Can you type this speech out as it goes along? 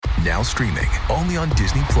Now streaming only on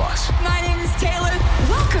Disney Plus. My name is Taylor.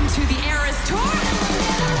 Welcome to the Eras Tour.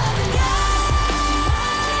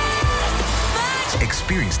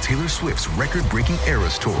 Experience Taylor Swift's record-breaking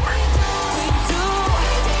Eras Tour.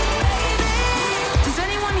 Does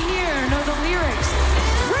anyone here know the lyrics?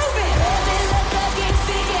 Prove it!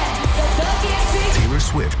 Taylor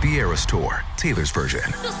Swift The Eras Tour, Taylor's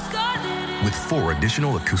version, with 4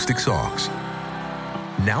 additional acoustic songs.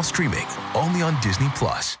 Now streaming only on Disney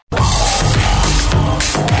Plus.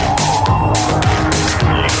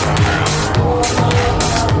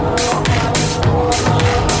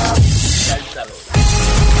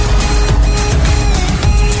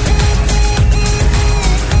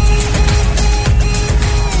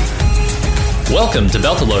 Welcome to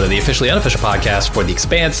Beltalowda, the officially unofficial podcast for The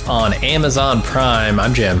Expanse on Amazon Prime.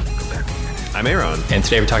 I'm Jim. I'm Aaron. And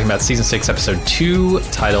today we're talking about Season 6, Episode 2,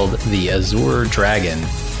 titled The Azure Dragon.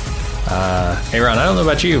 Aaron, I don't know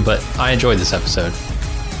about you, but I enjoyed this episode.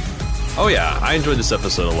 Oh yeah, I enjoyed this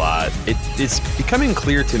episode a lot. It's becoming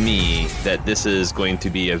clear to me that this is going to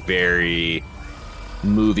be a very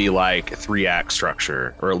movie-like 3-act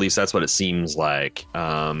structure, or at least that's what it seems like.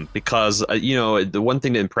 Because, the one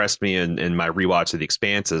thing that impressed me in my rewatch of The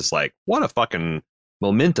Expanse is, like, what a fucking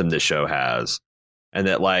momentum this show has. And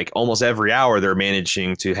that, like, almost every hour they're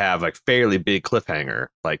managing to have, like, fairly big cliffhanger.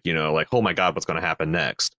 Like, oh my God, what's going to happen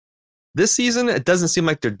next? This season, it doesn't seem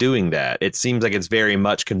like they're doing that. It seems like it's very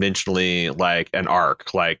much conventionally like an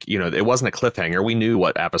arc. Like, it wasn't a cliffhanger. We knew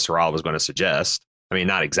what Avasarala was going to suggest. I mean,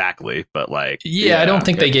 not exactly, but like... Yeah, I don't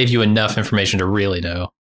think they gave you enough information to really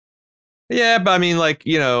know. Yeah, but I mean, like,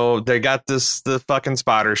 they got the fucking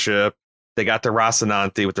spotter ship. They got the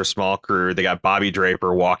Rocinante with their small crew. They got Bobby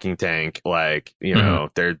Draper walking tank. Like,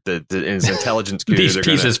 they're his intelligence crew. These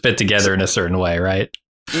pieces fit together in a certain way, right?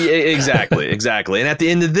 Yeah, exactly. And at the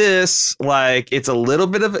end of this, like, it's a little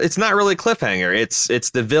bit of, it's not really a cliffhanger.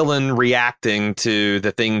 It's the villain reacting to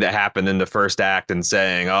the thing that happened in the first act and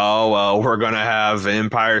saying, oh, well, we're going to have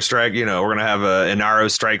Empire Strike, we're going to have a Inaro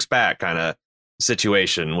Strikes Back kind of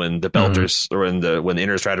situation when the Belters or when the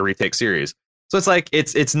Inners try to retake Ceres. So it's like,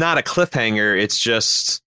 it's not a cliffhanger. It's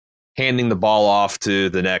just handing the ball off to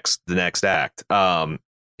the next act.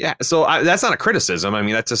 Yeah, so that's not a criticism. I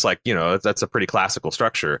mean, that's just like, that's a pretty classical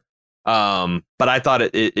structure. But I thought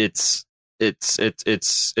it's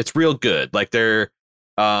real good. Like they're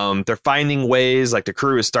finding ways. Like the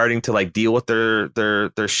crew is starting to like deal with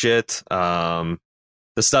their shit.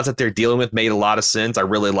 The stuff that they're dealing with made a lot of sense. I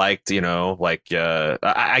really liked,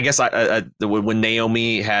 I guess when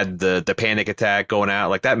Naomi had the panic attack going out,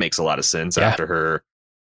 like that makes a lot of sense after her,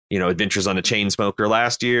 adventures on the Chainsmoker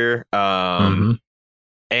last year.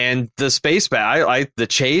 And the space battle, the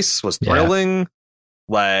chase was thrilling. Yeah.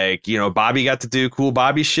 Like, Bobby got to do cool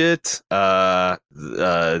Bobby shit.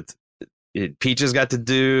 Peaches got to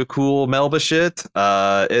do cool Melba shit.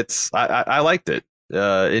 I liked it.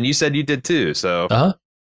 And you said you did too. So,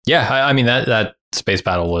 yeah, I mean, that space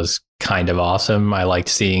battle was kind of awesome. I liked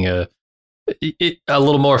seeing a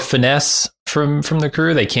little more finesse from the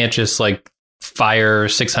crew. They can't just like fire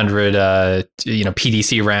 600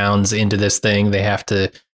 PDC rounds into this thing. They have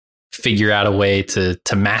to figure out a way to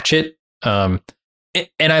match it. And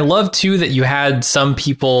I love too that you had some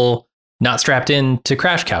people not strapped in to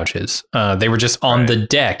crash couches. They were just on the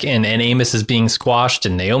deck, and Amos is being squashed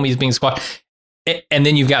and Naomi's being squashed. And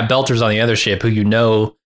then you've got Belters on the other ship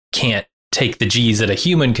who can't take the G's that a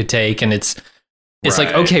human could take, and it's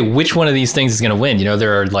like, okay, which one of these things is going to win?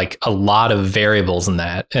 There are like a lot of variables in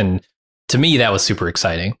that, and to me, that was super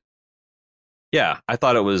exciting. Yeah, I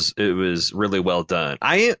thought it was really well done.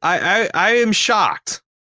 I am shocked.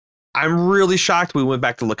 I'm really shocked we went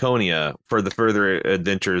back to Laconia for the further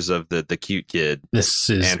adventures of the cute kid. This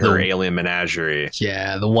is her alien menagerie.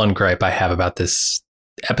 Yeah, the one gripe I have about this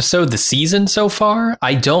episode, the season so far,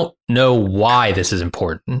 I don't know why this is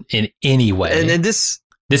important in any way. And this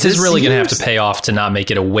is really going to have to pay off to not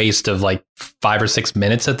make it a waste of like 5 or 6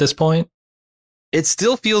 minutes at this point. It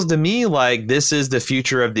still feels to me like this is the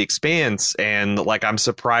future of The Expanse, and like I'm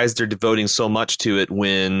surprised they're devoting so much to it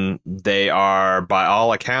when they are, by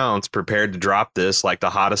all accounts, prepared to drop this like the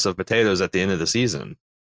hottest of potatoes at the end of the season.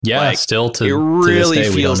 Yeah, like, still to it really to this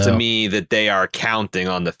day, feels to me that they are counting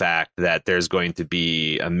on the fact that there's going to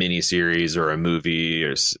be a miniseries or a movie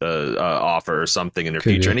or offer or something in their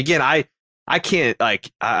future. And again, I can't,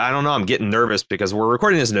 like, I don't know. I'm getting nervous because we're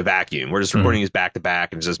recording this in a vacuum. We're just recording these back to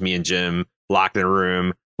back, and it's just me and Jim locked in a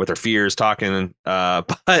room with our fears talking.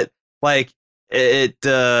 But like it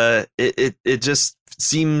just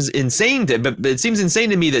seems insane but it seems insane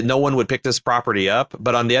to me that no one would pick this property up.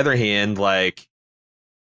 But on the other hand, like,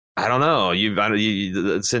 I don't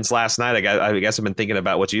know. Since last night, I guess I've been thinking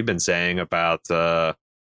about what you've been saying about,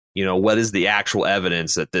 what is the actual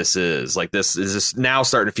evidence that this is? Like, this is this now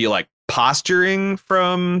starting to feel like posturing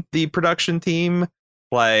from the production team,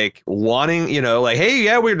 like wanting, like, hey,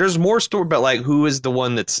 yeah, there's more story, but like, who is the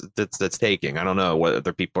one that's taking? I don't know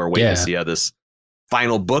whether people are waiting to see how this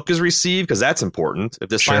final book is received, because that's important. If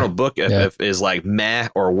this final book if is like meh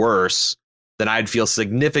or worse, then I'd feel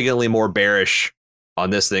significantly more bearish on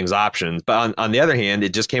this thing's options. But on the other hand,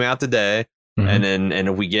 it just came out today. And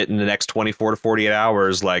if we get in the next 24 to 48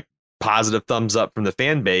 hours, like positive thumbs up from the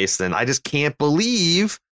fan base, then I just can't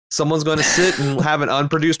believe someone's going to sit and have an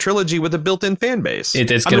unproduced trilogy with a built-in fan base.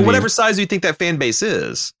 It's going to be whatever size you think that fan base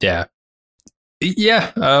is. Yeah.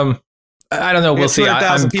 Yeah. I don't know. We'll see.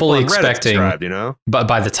 I'm fully expecting, but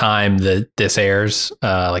by the time that this airs,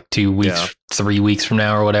 like 2 weeks, 3 weeks from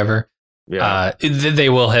now or whatever, they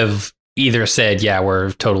will have either said, yeah,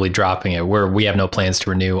 we're totally dropping it, we have no plans to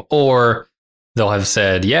renew, or they'll have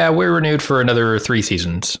said, yeah, we're renewed for another 3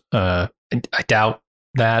 seasons. I doubt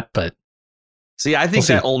that, but see, I think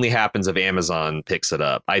that only happens if Amazon picks it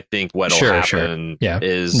up. I think what'll happen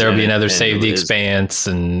is there'll be another Save the Expanse,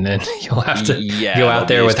 and you'll have to go out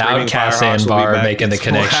there without Cass Anbar making the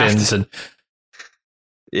connections and.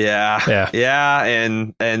 Yeah.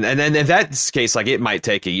 And then if that's the case, like, it might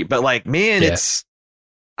take a year, but like, man, it's,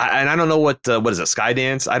 and I don't know what is it,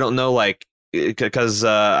 Skydance? I don't know, like, because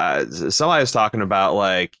somebody was talking about,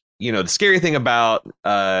 like, the scary thing about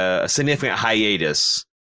a significant hiatus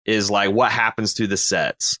is like what happens to the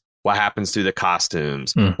sets, what happens to the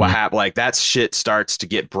costumes, like that shit starts to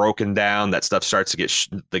get broken down. That stuff starts to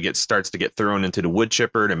get thrown into the wood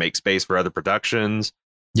chipper to make space for other productions.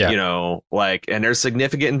 Yeah. Like, and there's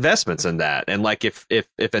significant investments in that. And like, if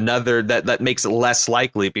another, that makes it less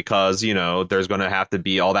likely because, there's going to have to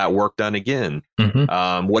be all that work done again.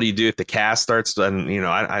 What do you do if the cast starts to,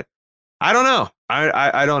 I don't know.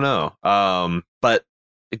 I don't know. But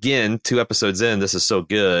again, 2 episodes in, this is so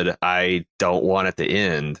good. I don't want it to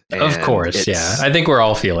end. And of course. Yeah. I think we're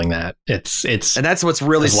all feeling that. It's, and that's what's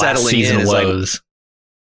really settling in, is like,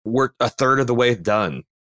 we're a third of the way done.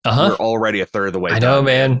 We're already a third of the way done. I know,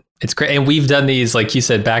 man. It's great. And we've done these, like you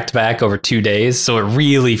said, back to back over 2 days. So it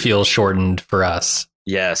really feels shortened for us.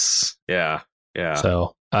 Yes. Yeah. Yeah.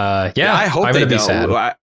 So, I hope I'm going to be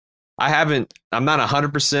sad. I'm not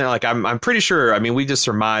 100%. Like, I'm pretty sure. I mean, we just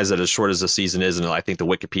surmise that as short as the season is, and I think the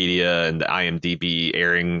Wikipedia and the IMDb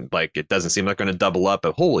airing, like, it doesn't seem like they're going to double up.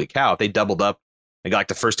 But holy cow, if they doubled up and got like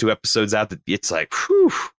the first 2 episodes out, it's like,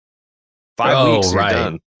 whew, 5 weeks, you're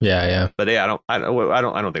done. Yeah. But yeah, I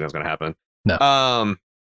don't think that's going to happen. No.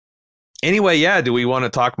 Anyway, yeah. Do we want to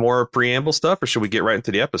talk more preamble stuff, or should we get right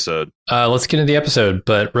into the episode? Let's get into the episode,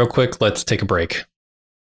 but real quick, let's take a break.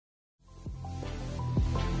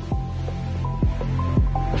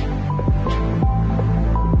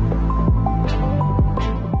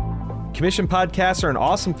 Commission podcasts are an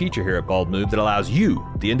awesome feature here at Bald Move that allows you,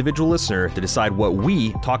 the individual listener, to decide what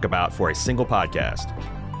we talk about for a single podcast.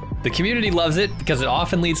 The community loves it because it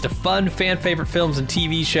often leads to fun, fan-favorite films and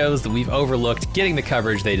TV shows that we've overlooked getting the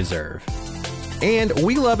coverage they deserve. And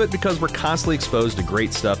we love it because we're constantly exposed to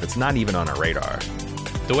great stuff that's not even on our radar.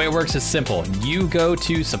 The way it works is simple. You go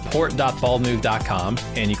to support.baldmove.com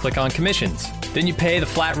and you click on commissions. Then you pay the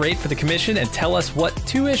flat rate for the commission and tell us what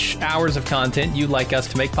 2-ish hours of content you'd like us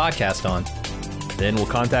to make podcast on. Then we'll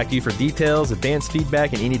contact you for details, advanced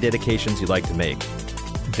feedback, and any dedications you'd like to make.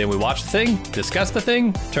 Then we watch the thing, discuss the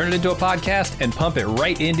thing, turn it into a podcast, and pump it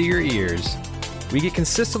right into your ears. We get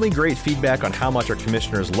consistently great feedback on how much our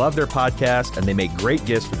commissioners love their podcast, and they make great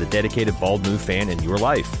gifts for the dedicated Bald Move fan in your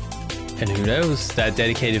life. And who knows, that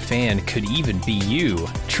dedicated fan could even be you.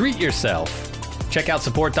 Treat yourself. Check out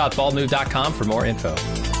support.baldmove.com for more info.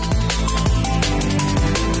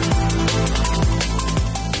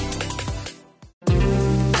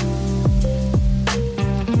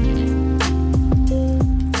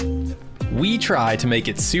 We try to make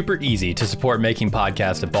it super easy to support making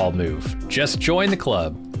podcasts at Bald Move. Just join the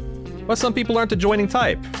club. But some people aren't the joining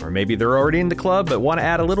type, or maybe they're already in the club but want to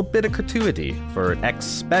add a little bit of gratuity for an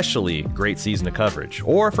especially great season of coverage,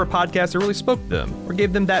 or for a podcast that really spoke to them, or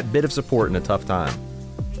gave them that bit of support in a tough time.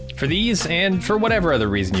 For these, and for whatever other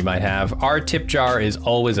reason you might have, our tip jar is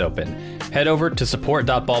always open. Head over to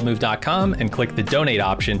support.baldmove.com and click the donate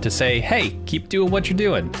option to say, hey, keep doing what you're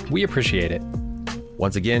doing. We appreciate it.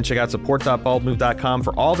 Once again, check out support.baldmove.com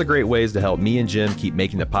for all the great ways to help me and Jim keep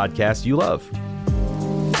making the podcast you love.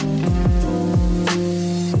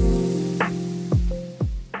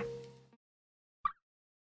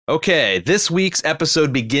 Okay, this week's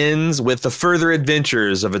episode begins with the further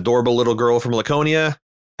adventures of adorable little girl from Laconia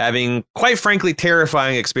having quite frankly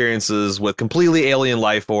terrifying experiences with completely alien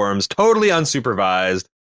life forms, totally unsupervised.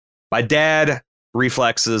 My dad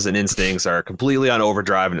reflexes and instincts are completely on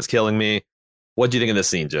overdrive and it's killing me. What do you think of this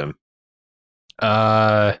scene, Jim?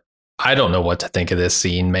 I don't know what to think of this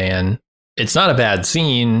scene, man. It's not a bad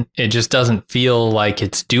scene. It just doesn't feel like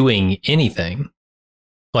it's doing anything.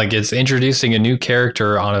 Like it's introducing a new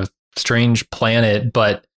character on a strange planet,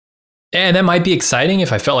 and that might be exciting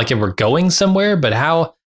if I felt like it were going somewhere, but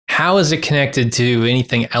how is it connected to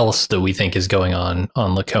anything else that we think is going on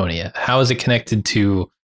Laconia? How is it connected to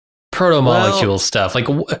proto-molecule stuff? Like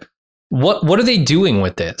what are they doing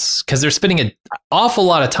with this? Because they're spending an awful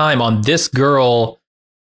lot of time on this girl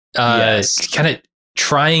kind of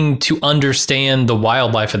trying to understand the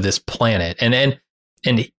wildlife of this planet and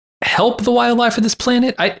help the wildlife of this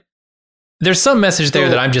planet. There's some message there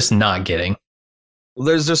that I'm just not getting.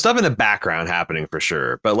 There's stuff in the background happening for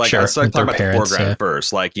sure, but like sure, let's talk about parents, the foreground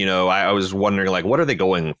first. Like, you know, I was wondering, like, what are they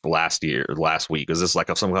going for last week? Is this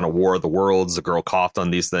like some kind of War of the Worlds? The girl coughed on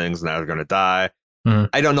these things, now they're going to die.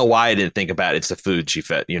 I don't know why I didn't think about it's the food she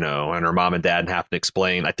fed, you know, and her mom and dad have to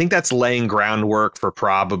explain. I think that's laying groundwork for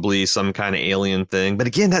probably some kind of alien thing. But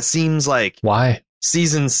again, that seems like why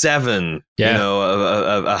season 7, you know,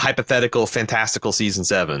 a hypothetical, fantastical season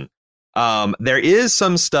 7. There is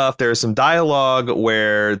some stuff. There's some dialogue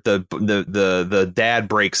where the dad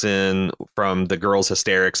breaks in from the girl's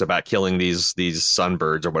hysterics about killing these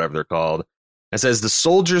sunbirds or whatever they're called. It says the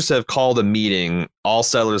soldiers have called a meeting. All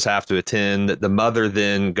settlers have to attend. The mother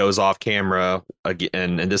then goes off camera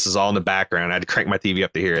again, and this is all in the background. I had to crank my TV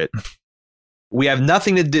up to hear it. We have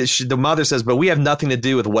nothing to do. The mother says, but we have nothing to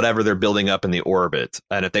do with whatever they're building up in the orbit.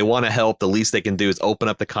 And if they want to help, the least they can do is open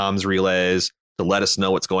up the comms relays to let us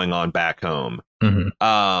know what's going on back home.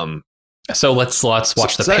 So let's watch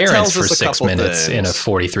the parents for 6 minutes in a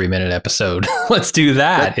 43-minute episode. Let's do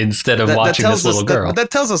that instead of watching this little girl.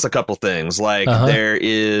 That tells us a couple things. Like there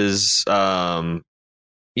is, you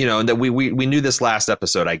know, that we knew this last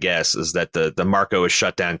episode, I guess, is that the Marco has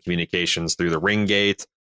shut down communications through the ring gate.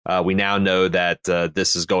 We now know that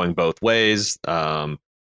this is going both ways. And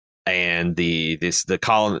the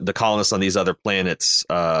colonists on these other planets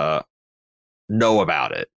know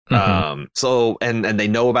about it. So and they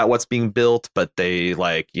know about what's being built, but they,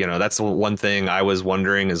 like, you know, that's one thing I was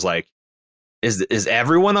wondering is, like, is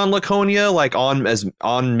everyone on Laconia like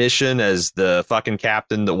on mission as the fucking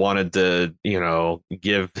captain that wanted to, you know,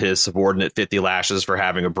 give his subordinate 50 lashes for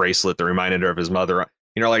having a bracelet that reminded her of his mother?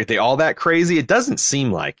 You know, like, they all that crazy? It doesn't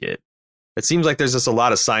seem like it. It seems like there's just a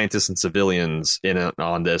lot of scientists and civilians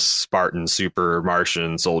on this Spartan super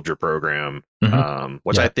Martian soldier program,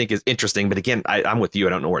 which I think is interesting. But again, I'm with you. I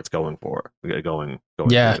don't know where it's going for. Going.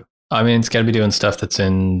 Yeah, to. I mean, it's got to be doing stuff that's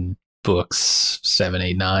in books 7,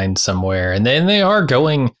 8, 9 somewhere, and then they are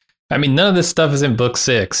going. I mean, none of this stuff is in book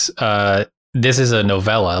 6. This is a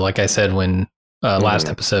novella, like I said when last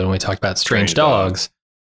episode when we talked about Strange Dogs.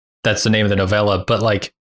 That's the name of the novella, but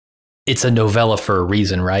like, it's a novella for a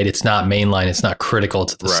reason, right? It's not mainline. It's not critical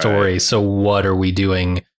to the story. So what are we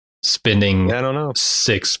doing? Spending, I don't know,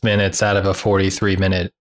 6 minutes out of a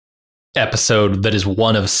 43-minute episode that is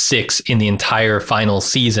one of 6 in the entire final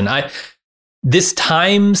season. This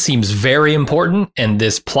time seems very important, and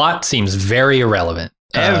this plot seems very irrelevant.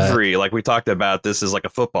 Like we talked about, this is like a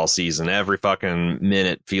football season. Every fucking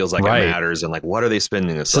minute feels like it matters. And like, what are they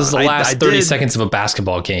spending this on? This is the last 30 seconds of a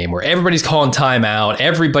basketball game where everybody's calling timeout.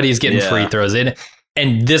 Everybody's getting free throws in.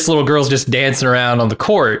 And this little girl's just dancing around on the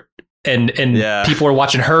court. And people are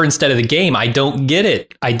watching her instead of the game. I don't get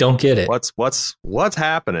it. What's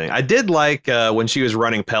happening? I did like when she was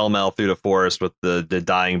running pell-mell through the forest with the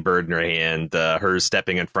dying bird in her hand, her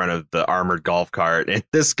stepping in front of the armored golf cart. And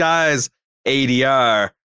this guy's ADR,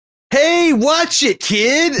 hey, watch it,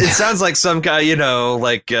 kid. It sounds like some guy, you know,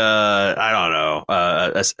 like I don't know,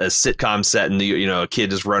 a sitcom set, and you know, a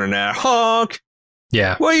kid is running out, honk.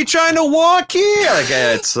 Yeah, what are you trying to walk here? Like,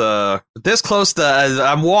 it's this close to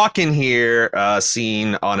I'm walking here,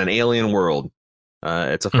 scene on an alien world.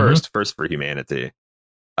 It's a first for humanity.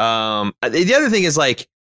 The other thing is, like,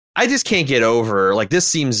 I just can't get over, like, this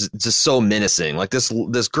seems just so menacing. Like this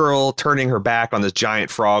girl turning her back on this giant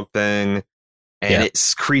frog thing. And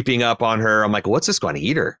it's creeping up on her. I'm like, what's this going to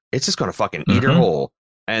eat her? It's just going to fucking eat her whole.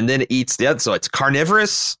 And then it eats the other. So it's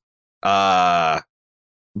carnivorous. But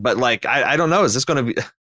like, I don't know. Is this going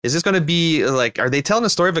to be like, are they telling a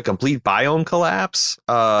story of a complete biome collapse?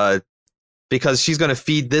 Because she's going to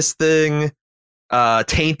feed this thing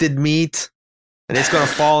tainted meat, and it's going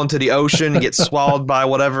to fall into the ocean and get swallowed by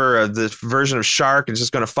whatever the version of shark. It's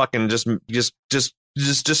just going to fucking just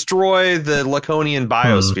destroy the Laconian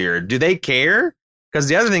biosphere. Do they care? Because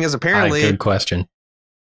the other thing is apparently good question.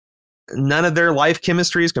 None of their life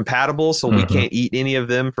chemistry is compatible, so we can't eat any of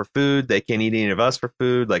them for food. They can't eat any of us for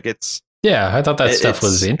food. Like it's I thought that stuff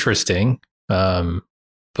was interesting,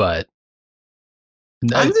 but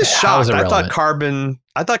I'm just shocked.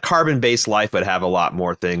 I thought carbon-based life would have a lot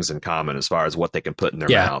more things in common as far as what they can put in their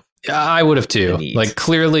mouth. I would have too. Like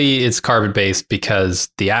clearly, it's carbon-based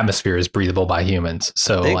because the atmosphere is breathable by humans.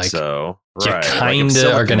 So you kind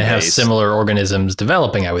of are going to have similar organisms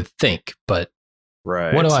developing, I would think. But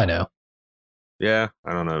what do I know? Yeah,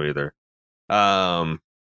 I don't know either.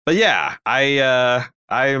 But yeah,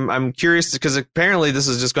 I'm curious because apparently this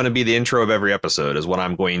is just going to be the intro of every episode is what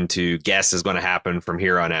I'm going to guess is going to happen from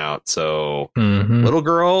here on out. So little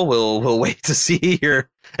girl, we'll wait to see here.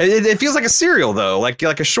 It feels like a serial though, like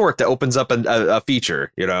a short that opens up a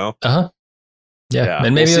feature, you know? Yeah.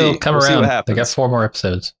 And maybe it'll come around. They got 4 more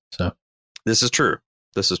episodes. So this is true.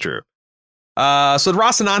 So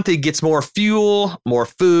Rocinante gets more fuel, more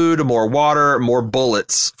food, more water, more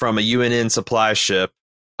bullets from a UNN supply ship.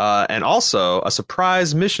 And also a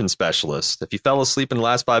surprise mission specialist. If you fell asleep in the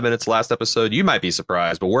last 5 minutes last episode, you might be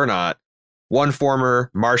surprised, but we're not. One former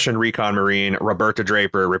Martian recon Marine, Roberta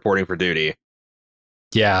Draper, reporting for duty.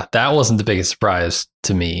 Yeah, that wasn't the biggest surprise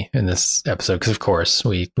to me in this episode, because of course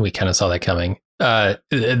we kind of saw that coming.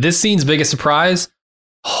 This scene's biggest surprise,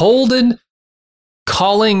 Holden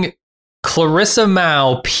calling Clarissa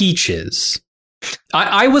Mao Peaches.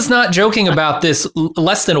 I was not joking about this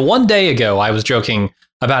less than 1 day ago. I was joking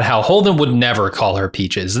about how Holden would never call her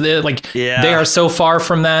Peaches. They are so far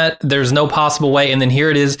from that. There's no possible way. And then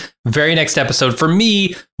here it is, very next episode. For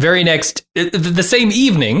me, the same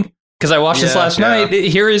evening, because I watched this last night,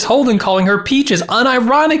 here is Holden calling her Peaches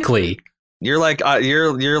unironically. You're like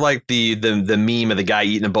you're like the meme of the guy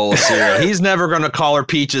eating a bowl of cereal. He's never going to call her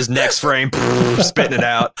Peaches. Next frame, spitting it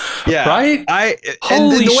out. Yeah, right.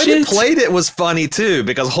 And the way they played it was funny too,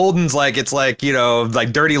 because Holden's like it's like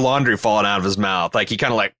like dirty laundry falling out of his mouth. Like he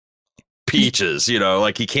kind of like Peaches,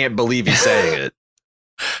 like he can't believe he's saying it.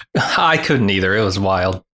 I couldn't either. It was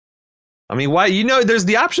wild. I mean, why? There's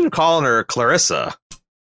the option of calling her Clarissa.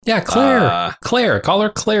 Yeah, Claire. Claire. Call her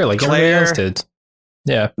Claire, like everybody else did.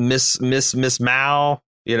 Yeah, Miss Mao.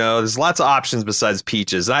 There's lots of options besides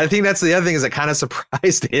Peaches. And I think that's the other thing is that kind of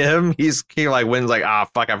surprised him. He like wins like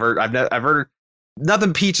fuck. I've heard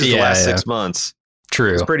nothing Peaches the last 6 months.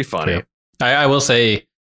 True, it's pretty funny. True. I will say,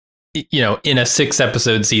 in a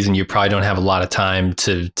 6-episode season, you probably don't have a lot of time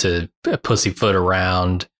to pussyfoot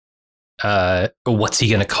around. What's he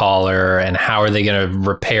going to call her, and how are they going to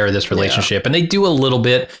repair this relationship? And they do a little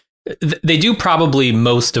bit. They do probably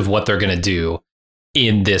most of what they're going to do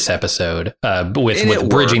in this episode, with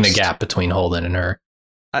bridging the gap between Holden and her.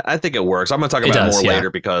 I think it works. I'm going to talk about it more later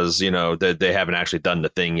because they haven't actually done the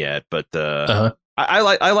thing yet. But I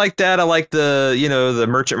like that. I like the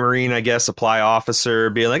merchant marine, I guess, supply officer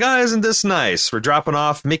being like, isn't this nice? We're dropping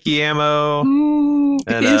off Mickey ammo and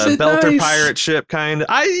a Belter pirate ship kind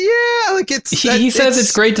of. He says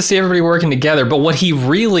it's great to see everybody working together, but what he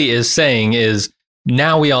really is saying is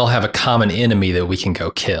now we all have a common enemy that we can go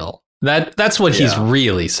kill. That's what he's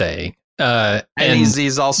really saying. And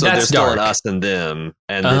he's also there's still an us and them,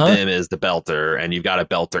 and the them is the Belter, and you've got a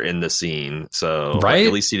Belter in the scene. So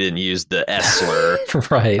at least he didn't use the S slur.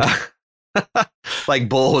 Right. Like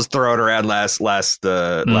Bull was throwing around last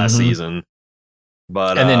season.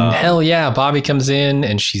 But and then hell yeah, Bobby comes in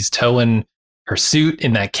and she's towing her suit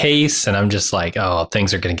in that case, and I'm just like, oh,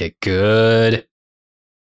 things are gonna get good.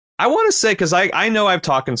 I want to say, because I know I've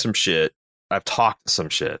talked some shit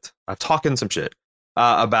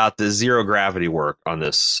about the zero gravity work on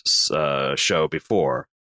this show before.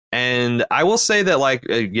 And I will say that, like,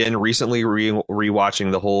 again, recently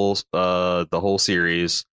rewatching the whole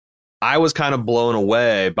series, I was kind of blown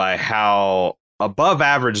away by how above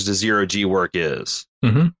average the zero G work is.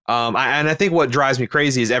 And I think what drives me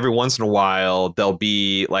crazy is every once in a while there'll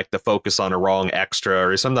be like the focus on a wrong extra,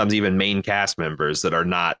 or sometimes even main cast members that are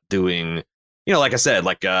not doing, like I said,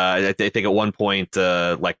 like I think at one point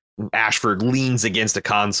like Ashford leans against a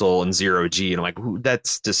console in zero G, and I'm like,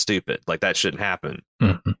 that's just stupid. Like that shouldn't happen.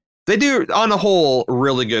 They do, on the whole,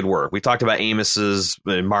 really good work. We talked about Amos's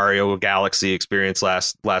Mario Galaxy experience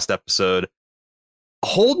last episode.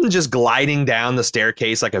 Holden just gliding down the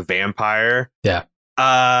staircase like a vampire. Yeah.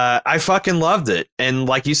 I fucking loved it. And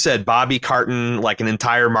like you said, Bobby carting like an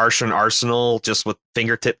entire Martian arsenal just with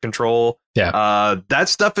fingertip control. Yeah. That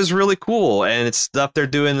stuff is really cool. And it's stuff they're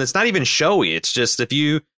doing that's not even showy. It's just, if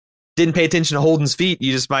you didn't pay attention to Holden's feet,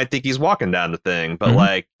 you just might think he's walking down the thing. But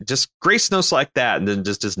like just grace notes like that and then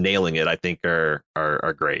just nailing it, I think are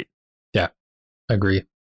great. Yeah. Agree.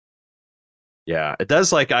 Yeah, it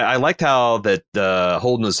does. Like I liked how that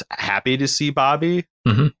Holden was happy to see Bobby,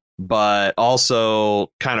 but also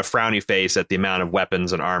kind of frowny face at the amount of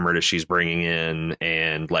weapons and armor that she's bringing in,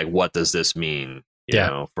 and like, what does this mean? You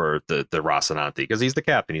know, for the Rocinante, because he's the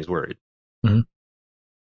captain, he's worried.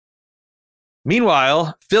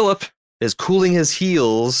 Meanwhile, Philip is cooling his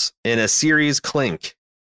heels in a Ceres clink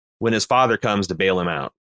when his father comes to bail him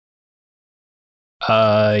out.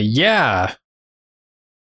 Yeah.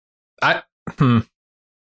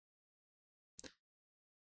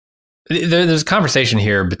 There's a conversation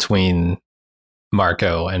here between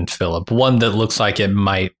Marco and Philip. One that looks like it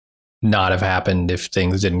might not have happened if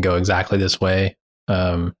things didn't go exactly this way.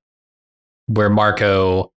 Where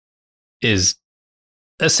Marco is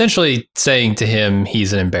essentially saying to him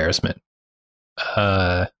he's an embarrassment.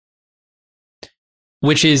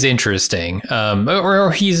 Which is interesting.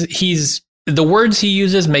 Or he's the words he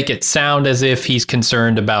uses make it sound as if he's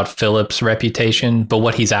concerned about Philip's reputation, but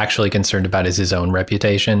what he's actually concerned about is his own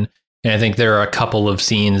reputation. And I think there are a couple of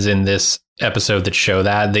scenes in this episode that show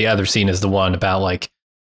that. The other scene is the one about like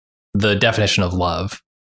the definition of love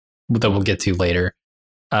that we'll get to later.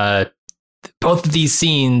 Both of these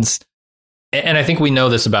scenes, and I think we know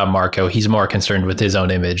this about Marco, he's more concerned with his own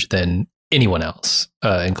image than anyone else,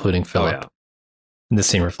 including Philip. Oh, yeah. And this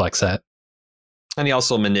scene reflects that. And he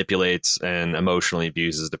also manipulates and emotionally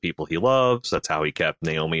abuses the people he loves. That's how he kept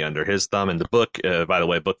Naomi under his thumb. And the book, by the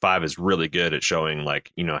way, book 5 is really good at showing,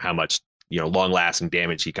 like, you know, how much, you know, long lasting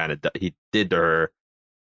damage he did to her.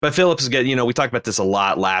 But Philip is getting, you know, we talked about this a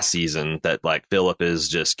lot last season, that like Philip is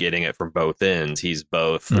just getting it from both ends. He's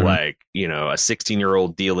both like, you know, a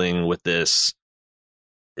 16-year-old dealing with this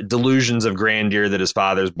delusions of grandeur that his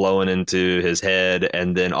father's blowing into his head,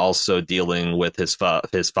 and then also dealing with his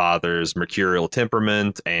father's mercurial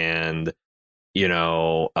temperament and, you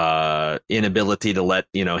know, inability to let,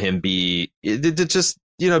 you know, him be just,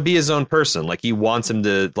 you know, be his own person. Like, he wants him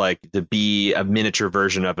to be a miniature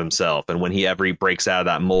version of himself. And when he breaks out of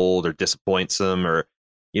that mold or disappoints him, or,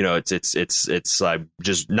 you know, it's like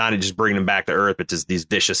just not just bringing him back to earth, but just these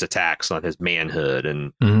vicious attacks on his manhood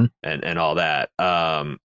and all that.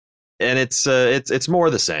 And it's more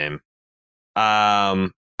the same.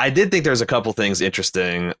 I did think there's a couple things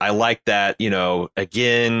interesting. I like that, you know,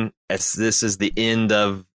 again, as this is the end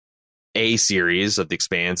of a series of The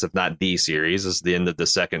Expanse, if not the series, this is the end of the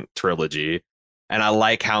second trilogy. And I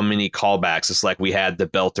like how many callbacks. It's like we had the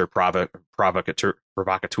Belter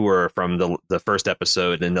provocateur from the first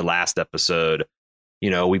episode and the last episode. You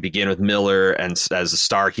know, we begin with Miller and as a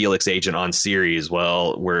Star Helix agent on Ceres.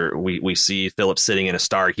 Well, where we see Philip sitting in a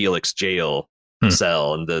Star Helix jail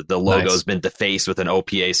cell, and the logo's been defaced with an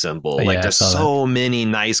OPA symbol. Yeah, like, there's so many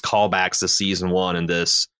nice callbacks to season 1 and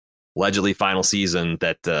this allegedly final season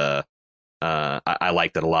that I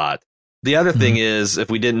liked it a lot. The other thing is, if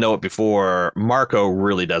we didn't know it before, Marco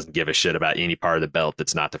really doesn't give a shit about any part of the belt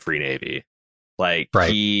that's not the Free Navy. Like,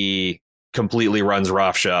 he completely runs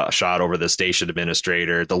roughshod over the station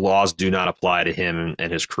administrator. The laws do not apply to him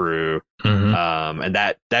and his crew. And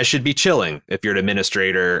that should be chilling if you're an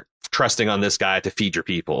administrator trusting on this guy to feed your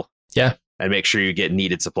people. Yeah. And make sure you get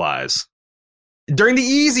needed supplies. During the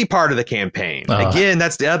easy part of the campaign, again,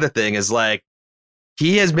 that's the other thing, is like,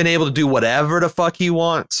 he has been able to do whatever the fuck he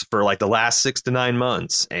wants for like the last 6 to 9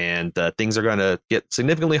 months. And things are going to get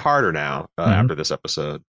significantly harder now after this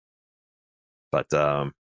episode. But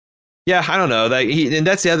yeah, I don't know. And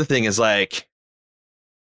that's the other thing, is like,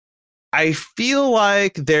 I feel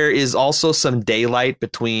like there is also some daylight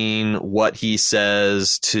between what he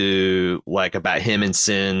says to, like, about him and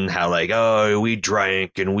Sin, how like, oh, we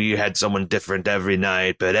drank and we had someone different every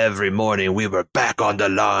night, but every morning we were back on the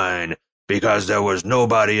line because there was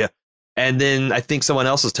nobody. And then I think someone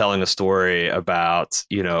else is telling a story about,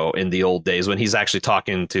 you know, in the old days when he's actually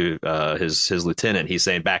talking to his lieutenant. He's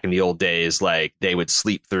saying back in the old days, like, they would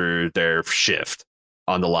sleep through their shift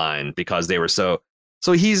on the line because they were so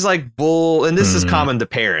he's like bull. And this is common to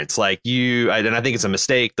parents like you. And I think it's a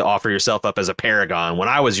mistake to offer yourself up as a paragon. When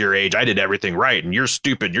I was your age, I did everything right and you're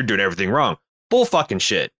stupid. You're doing everything wrong. Bull fucking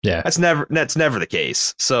shit. Yeah, that's never the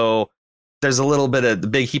case. So there's a little bit of the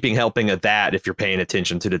big heaping helping of that if you're paying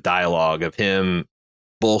attention to the dialogue of him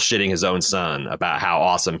bullshitting his own son about how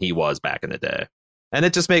awesome he was back in the day. And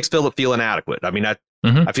it just makes Philip feel inadequate. I mean, I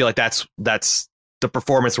feel like that's the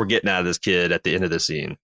performance we're getting out of this kid at the end of the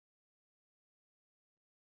scene.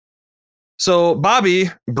 So Bobby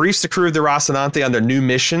briefs the crew of the Rocinante on their new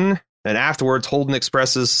mission. And afterwards, Holden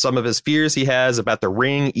expresses some of his fears he has about the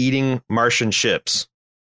ring eating Martian ships.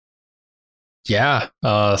 Yeah,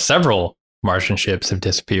 several Martian ships have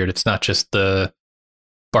disappeared. It's not just the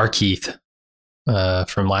Barkeith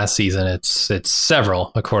from last season. It's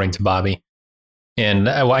several, according to Bobby. And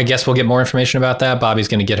I guess we'll get more information about that. Bobby's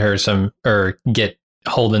going to get her get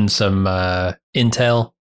Holden some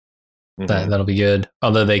intel. That'll be good.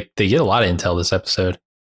 Although they get a lot of intel this episode.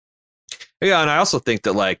 Yeah, and I also think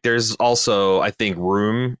that like there's also I think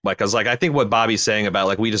room because I think what Bobby's saying about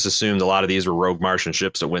like we just assumed a lot of these were rogue Martian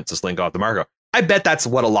ships that went to slink off the Marco. I bet that's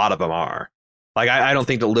what a lot of them are. Like I don't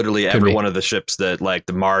think that literally every one of the ships that like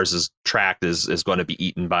the Mars is tracked is going to be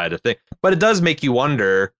eaten by the thing. But it does make you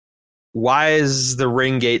wonder. Why is the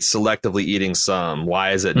ring gate selectively eating some?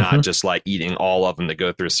 Why is it not just like eating all of them that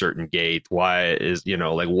go through a certain gate? Why is,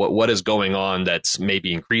 like what is going on that's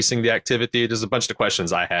maybe increasing the activity? There's a bunch of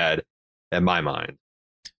questions I had in my mind.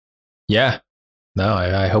 Yeah. No,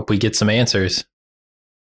 I hope we get some answers.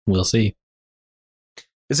 We'll see.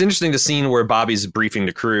 It's interesting the scene where Bobby's briefing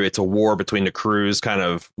the crew. It's a war between the crew's kind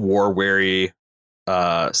of war-weary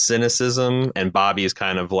cynicism and Bobby's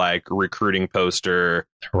kind of like recruiting poster,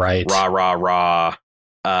 right? Rah rah rah.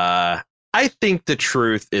 I think the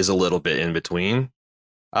truth is a little bit in between.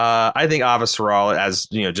 I think Avasarala, as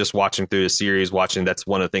just watching through the series, that's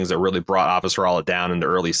one of the things that really brought Avasarala down in the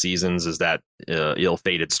early seasons is that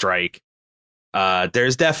ill-fated strike.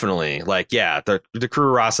 There's definitely the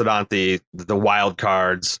crew Rossadante, the wild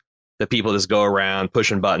cards. The people just go around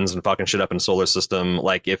pushing buttons and fucking shit up in the solar system.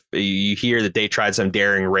 Like if you hear that they tried some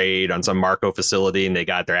daring raid on some Marco facility and they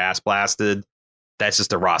got their ass blasted, that's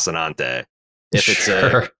just a Rocinante. If it's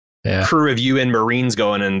a crew of UN Marines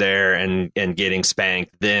going in there and getting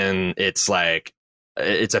spanked, then it's like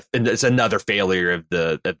it's another failure of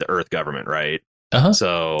the Earth government, right?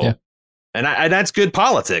 So. Yeah. And that's good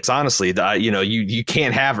politics, honestly. You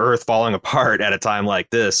can't have Earth falling apart at a time like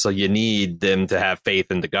this, so you need them to have faith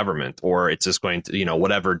in the government, or it's just going to,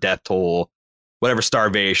 whatever death toll, whatever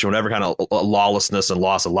starvation, whatever kind of lawlessness and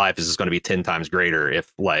loss of life is just going to be 10 times greater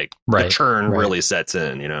if the churn really sets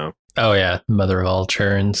in, Oh yeah, mother of all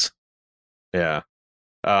churns. Yeah.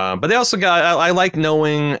 But they also I like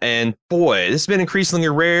knowing, and boy, this has been increasingly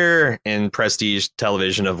rare in prestige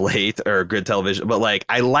television of late, or good television. But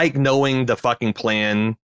I like knowing the fucking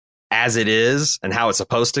plan as it is and how it's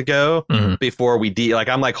supposed to go before we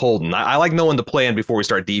I'm like Holden. I like knowing the plan before we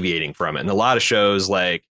start deviating from it. And a lot of shows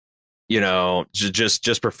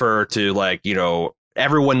just prefer to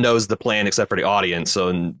everyone knows the plan except for the audience.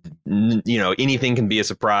 So, anything can be a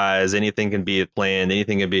surprise. Anything can be a plan.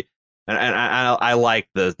 Anything can be. And I like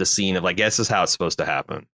the scene of this is how it's supposed to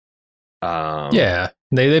happen. Yeah,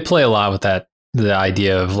 they play a lot with that, the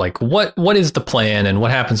idea of what is the plan and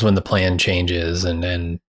what happens when the plan changes,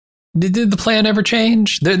 and did the plan ever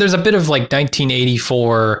change? There's a bit of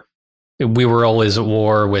 1984. We were always at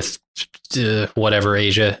war with whatever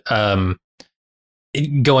Asia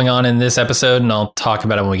going on in this episode, and I'll talk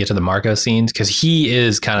about it when we get to the Marco scenes because he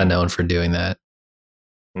is kind of known for doing that.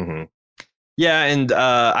 Mm-hmm. Yeah, and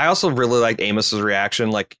I also really liked Amos's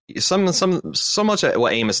reaction. So much of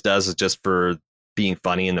what Amos does is just for being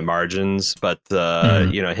funny in the margins, but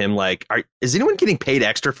him is anyone getting paid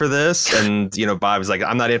extra for this? And Bob's like,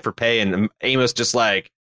 I'm not in for pay, and Amos just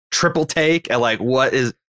triple take at what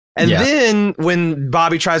is, and then when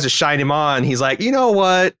Bobby tries to shine him on, he's like, you know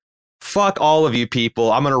what? Fuck all of you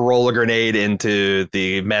people. I'm gonna roll a grenade into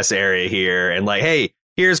the mess area here, and hey.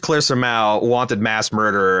 Here's Clarissa Mao, wanted mass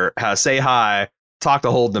murderer. Say hi. Talk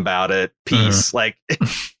to Holden about it. Peace.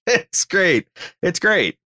 It's great. It's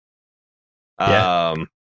great. Yeah.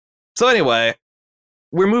 So anyway,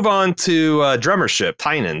 we move on to drummer ship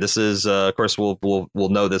Tynan. This is, of course, we'll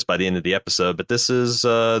know this by the end of the episode, but this is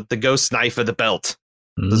the Ghost Knife of the Belt.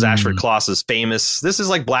 This is Ashford Kloss's famous. This is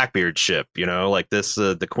Blackbeard's ship, this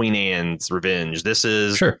the Queen Anne's Revenge. This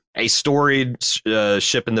is a storied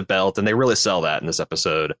ship in the belt, and they really sell that in this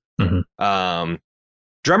episode.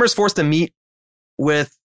 Drummer's forced to meet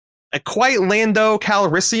with a quite Lando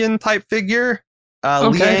Calrissian type figure,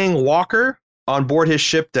 Liang Walker, on board his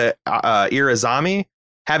ship to Irizami,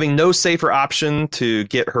 having no safer option to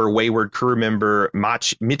get her wayward crew member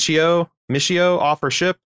Michio off her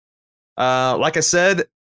ship. Like I said,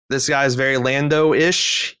 this guy is very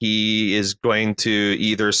Lando-ish. He is going to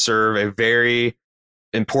either serve a very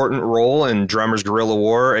important role in Drummer's guerrilla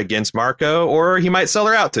war against Marco, or he might sell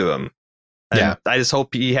her out to him. And I just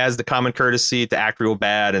hope he has the common courtesy to act real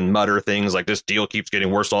bad and mutter things like this deal keeps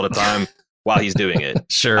getting worse all the time while he's doing it.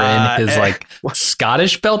 Sure. And his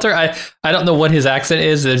Scottish belter. I don't know what his accent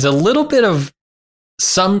is. There's a little bit of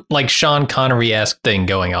some Sean Connery-esque thing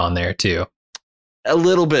going on there too. A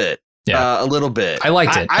little bit. Yeah, a little bit. I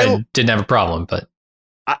liked it. I didn't have a problem, but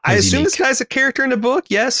I assume this guy's a character in the book.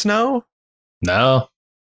 Yes, no.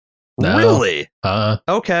 Really?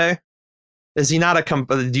 Okay. Is he not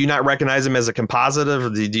do you not recognize him as a compositive, or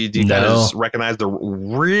do you kind of just recognize the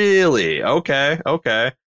really? Okay.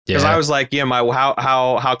 Because I was like, yeah,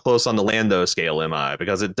 how close on the Lando scale am I?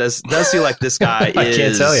 Because it does seem like this guy is. I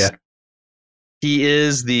can't tell you. He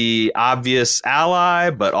is the obvious ally,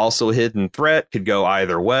 but also a hidden threat. Could go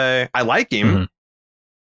either way. I like him.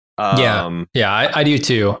 Mm-hmm. I do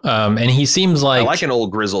too. And he seems like I like an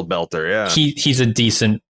old grizzled belter. Yeah, he's a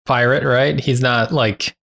decent pirate, right? He's not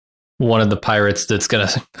like one of the pirates that's gonna,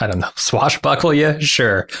 I don't know, swashbuckle you.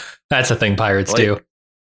 Sure, that's a thing pirates do.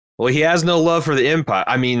 Well, he has no love for the Empire.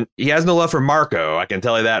 I mean, he has no love for Marco. I can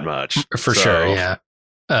tell you that much for sure. Yeah,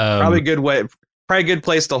 probably a good way. Probably a good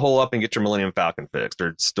place to hole up and get your Millennium Falcon fixed,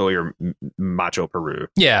 or steal your Macho Peru.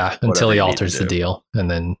 Yeah, until he alters the deal,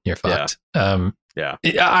 and then you're fucked. Yeah.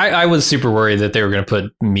 I was super worried that they were going to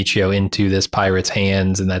put Michio into this pirate's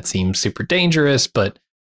hands, and that seems super dangerous. But,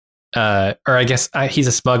 or I guess he's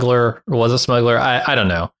a smuggler, or was a smuggler. I don't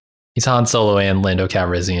know. He's Han Solo and Lando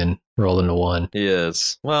Calrissian rolled into one. He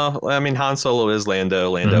is. Well, I mean, Han Solo is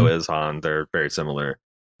Lando. Lando is Han. They're very similar.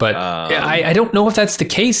 But I don't know if that's the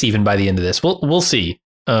case even by the end of this. We'll see.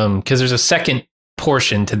 Because there's a second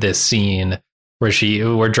portion to this scene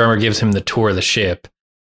where Drummer gives him the tour of the ship,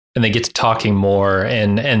 and they get to talking more,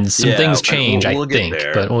 and some things change. I think,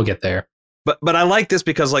 but we'll get there. But I like this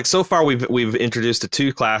because, like, so far we've introduced to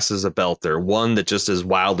two classes of belter. One that just is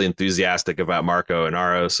wildly enthusiastic about Marco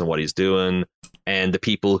Inaros and what he's doing, and the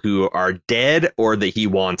people who are dead or that he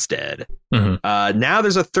wants dead. Mm-hmm. Now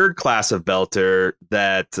there's a third class of belter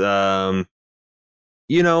that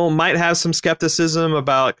might have some skepticism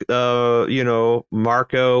about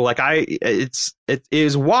Marco. Like it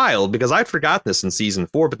is wild because I'd forgotten this in season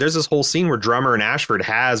 4, but there's this whole scene where Drummer and Ashford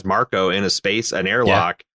has Marco in an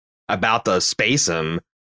airlock. Yeah. About to space him,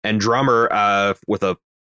 and Drummer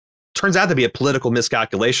turns out to be a political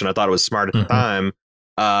miscalculation. I thought it was smart at the time.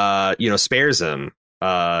 Spares him.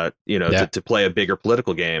 To play a bigger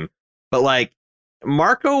political game. But like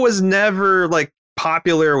Marco was never like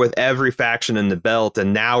popular with every faction in the belt,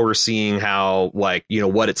 and now we're seeing how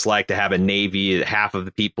what it's like to have a navy, half of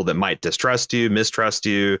the people that might distrust you, mistrust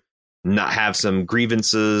you, not have some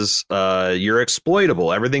grievances. You're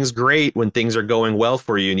exploitable. Everything's great when things are going well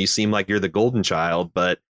for you and you seem like you're the golden child.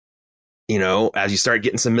 But, as you start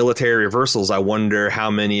getting some military reversals, I wonder how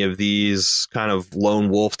many of these kind of lone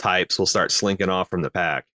wolf types will start slinking off from the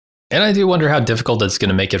pack. And I do wonder how difficult it's going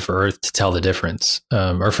to make it for Earth to tell the difference,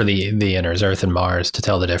 or for the Inners, Earth and Mars, to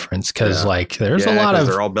tell the difference. Because there's a lot of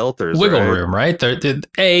they're all belters, wiggle room, right?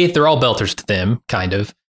 They're all belters to them, kind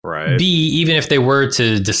of. Right. B, even if they were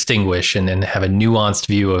to distinguish and have a nuanced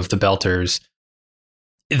view of the belters,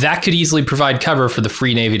 that could easily provide cover for the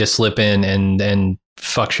Free Navy to slip in and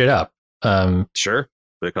fuck shit up. Sure,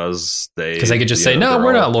 because they could just say, no,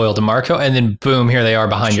 we're not loyal to Marco, and then boom, here they are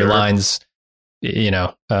behind your lines,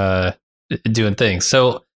 doing things.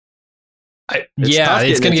 So,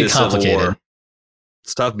 it's going to get complicated.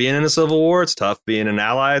 It's tough being in a civil war. It's tough being an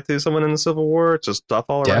ally to someone in a civil war. It's just tough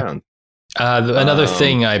all around. Another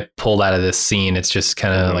thing I pulled out of this scene, it's just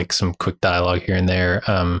kind of like some quick dialogue here and there,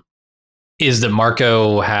 is that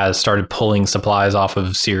Marco has started pulling supplies off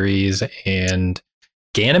of Ceres and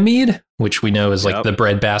Ganymede, which we know is like the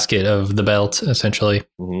breadbasket of the belt, essentially,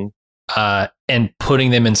 and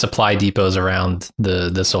putting them in supply depots around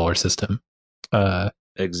the solar system.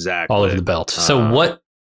 Exactly. All over the belt. So what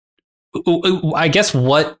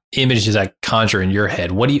image does that conjure in your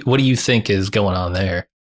head? What do you think is going on there?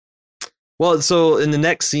 Well, so in the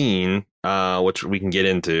next scene, which we can get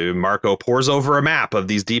into, Marco pores over a map of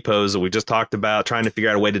these depots that we just talked about, trying to figure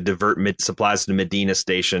out a way to divert supplies to the Medina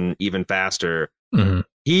station even faster. Mm-hmm.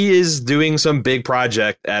 He is doing some big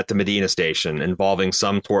project at the Medina station involving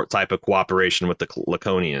some type of cooperation with the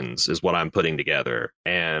Laconians, is what I'm putting together.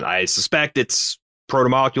 And I suspect it's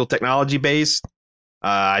protomolecule technology based.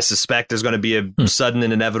 I suspect there's going to be a sudden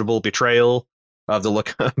and inevitable betrayal of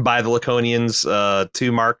by the Laconians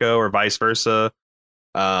to Marco, or vice versa.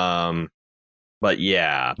 But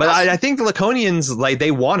I think the Laconians,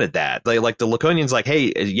 they wanted that. The Laconians,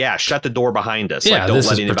 hey, shut the door behind us. Yeah, don't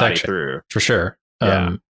let anybody through. For sure.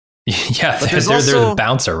 Yeah. They're the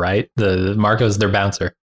bouncer, right? The Marco's their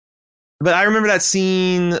bouncer. But I remember that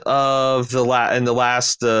scene of in the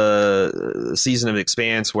last season of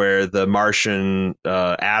Expanse where the Martian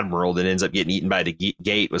admiral that ends up getting eaten by the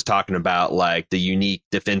gate was talking about the unique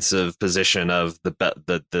defensive position of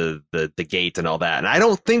the gate and all that. And I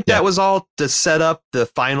don't think that was all to set up the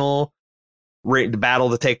final the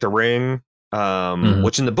battle to take the ring,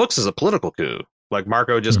 which in the books is a political coup. Like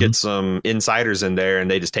Marco just gets some insiders in there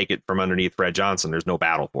and they just take it from underneath Fred Johnson. There's no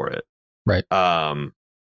battle for it. Right.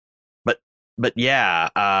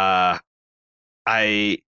 yeah,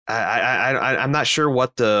 I'm not sure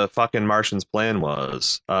what the fucking Martians' plan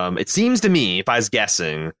was. It seems to me, if I was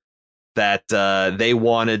guessing, that they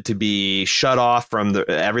wanted to be shut off from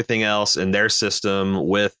everything else in their system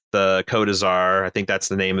with Kodazar. I think that's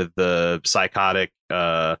the name of the psychotic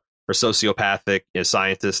or sociopathic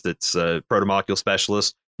scientist that's a protomolecule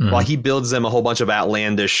specialist. Mm-hmm. While he builds them a whole bunch of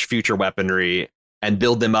outlandish future weaponry and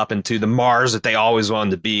build them up into the Mars that they always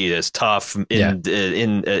wanted to be, this tough,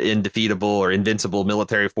 indefeatable or invincible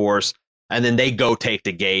military force. And then they go take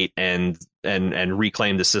the gate and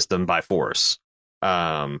reclaim the system by force.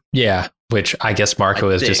 Which I guess Marco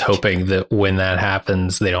is just hoping that when that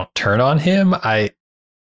happens, they don't turn on him.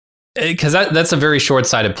 Because that's a very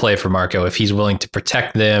short-sighted play for Marco if he's willing to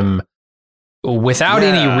protect them without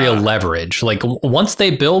any real leverage. Like once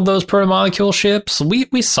they build those protomolecule ships,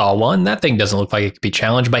 we saw one. That thing doesn't look like it could be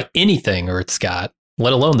challenged by anything Earth's got,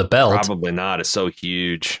 let alone the belt. Probably not. It's so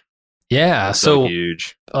huge. Yeah, it's so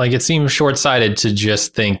huge. Like it seems short-sighted to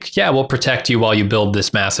just think, yeah, we'll protect you while you build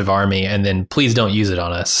this massive army, and then please don't use it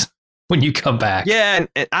on us when you come back. Yeah,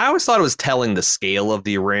 and I always thought it was telling the scale of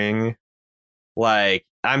the ring. Like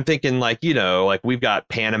I'm thinking, like like we've got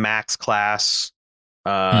Panamax class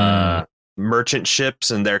merchant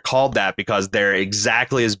ships, and they're called that because they're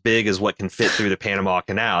exactly as big as what can fit through the Panama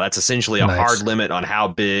Canal. That's essentially a hard limit on how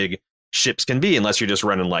big ships can be, unless you're just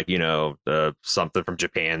running like something from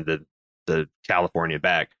Japan to California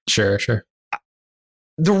back. Sure.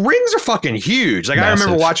 The rings are fucking huge. Like massive. I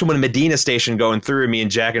remember watching when Medina Station going through, me and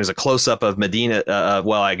Jack, and there's a close up of Medina.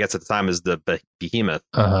 Well, I guess at the time is the Behemoth.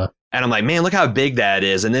 And I'm like, man, look how big that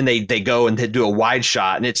is. And then they go and do a wide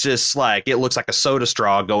shot, and it's just like it looks like a soda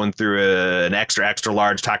straw going through an extra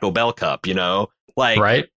large Taco Bell cup. Like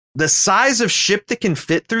right. The size of ship that can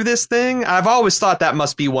fit through this thing. I've always thought that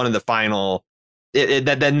must be one of the final.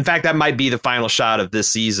 That in fact that might be the final shot of this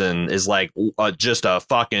season is like just a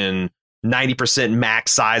fucking 90%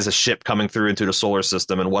 max size of ship coming through into the solar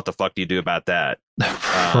system, and what the fuck do you do about that?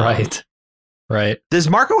 Right. Does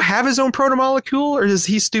Marco have his own protomolecule, or is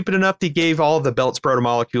he stupid enough that he gave all of the belt's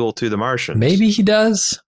protomolecule to the Martians? Maybe he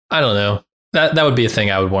does. I don't know. That would be a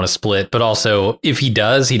thing I would want to split. But also, if he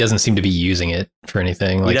does, he doesn't seem to be using it for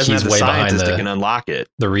anything. Like he he's way behind that can unlock it.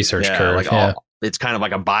 The research curve. It's kind of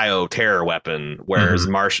like a bio-terror weapon, whereas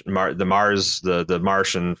the Martian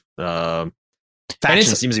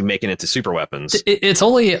faction seems to be making it to super weapons. It's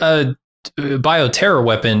only a bio-terror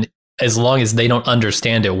weapon as long as they don't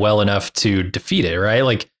understand it well enough to defeat it, right?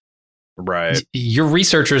 Like, right. Your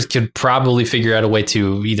researchers could probably figure out a way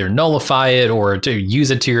to either nullify it or to use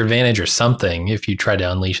it to your advantage or something if you try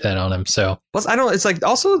to unleash that on him. So, plus, it's like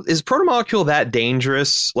also, is protomolecule that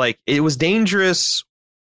dangerous? Like, it was dangerous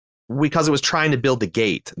because it was trying to build the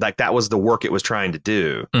gate. Like that was the work it was trying to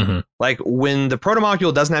do. Mm-hmm. Like when the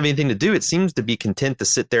protomolecule doesn't have anything to do, it seems to be content to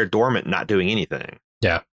sit there dormant, not doing anything.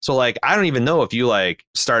 Yeah. So like, I don't even know if you like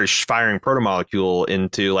started firing protomolecule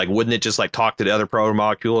into like, wouldn't it just like talk to the other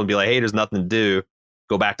protomolecule and be like, hey, there's nothing to do.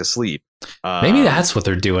 Go back to sleep. Maybe that's what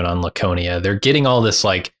they're doing on Laconia. They're getting all this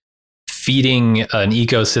like feeding an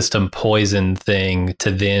ecosystem poison thing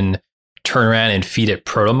to then turn around and feed it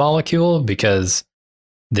protomolecule because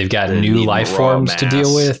they've got new life forms to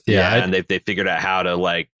deal with. Yeah, and they figured out how to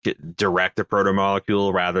like direct the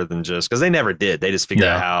protomolecule rather than just because they never did. They just figured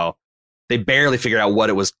out how they barely figured out what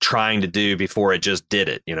it was trying to do before it just did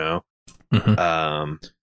it. Mm-hmm.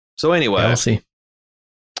 So anyway, we'll see.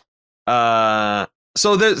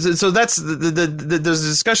 So that's there's a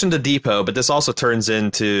discussion to Depot, but this also turns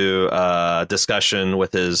into a discussion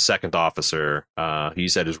with his second officer, who you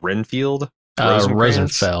said is Renfield,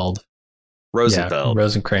 Rosenfeld.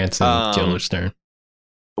 Rosencrantz and Guildenstern.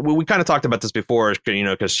 We kind of talked about this before,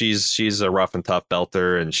 because she's a rough and tough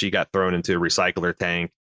belter, and she got thrown into a recycler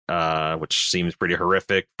tank, which seems pretty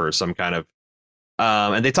horrific for some kind of.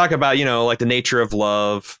 And they talk about like the nature of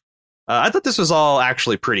love. I thought this was all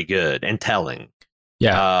actually pretty good and telling.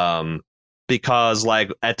 Yeah. Because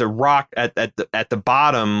like at the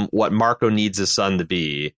bottom, what Marco needs his son to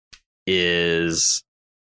be is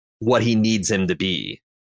what he needs him to be.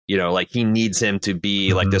 Like he needs him to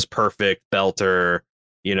be like this perfect belter,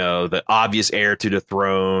 the obvious heir to the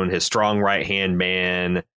throne, his strong right hand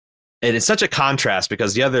man. And it's such a contrast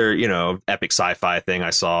because the other, epic sci-fi thing I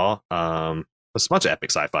saw, was a bunch of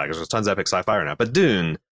epic sci-fi because there's tons of epic sci-fi right now. But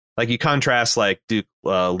Dune, like you contrast like Duke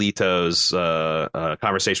Leto's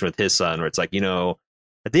conversation with his son, where it's like,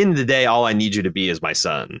 at the end of the day, all I need you to be is my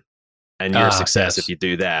son, and your success if you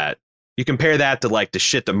do that. You compare that to like the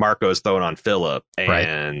shit that Marco's throwing on Philip,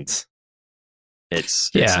 and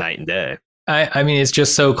it's night and day. I mean, it's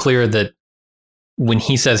just so clear that when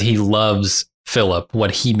he says he loves Philip,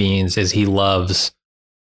 what he means is he loves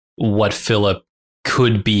what Philip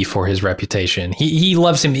could be for his reputation. He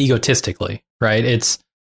loves him egotistically, right?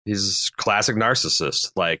 He's classic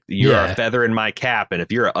narcissist. Like, you're a feather in my cap, and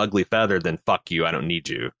if you're an ugly feather, then fuck you. I don't need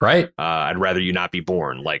you. Right. I'd rather you not be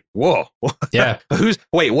born. Like, whoa. Yeah.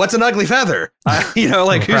 What's an ugly feather?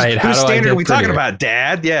 Like, whose standard are we talking about,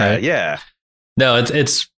 Dad? Yeah, right. Yeah. No,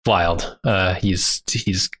 it's wild.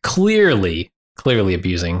 He's clearly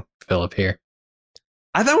abusing Philip here.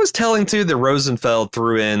 I thought it was telling too that Rosenfeld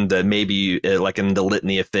threw in that maybe like in the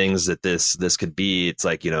litany of things that this could be. It's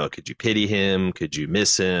like, could you pity him? Could you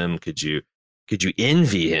miss him? Could you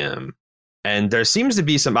envy him? And there seems to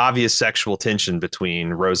be some obvious sexual tension between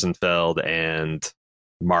Rosenfeld and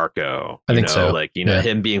Marco. I think so. Like,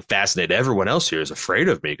 him being fascinated. Everyone else here is afraid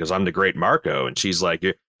of me because I'm the great Marco. And she's like,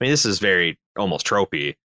 this is very almost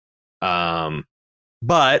tropey.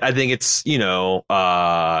 But I think it's,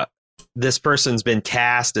 this person's been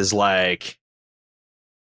cast as like,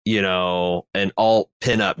 an alt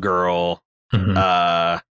pinup girl.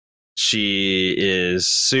 Mm-hmm. She is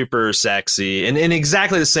super sexy and in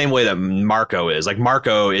exactly the same way that Marco is. Like,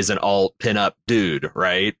 Marco is an alt pinup dude,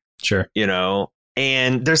 right? Sure.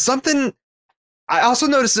 And there's something I also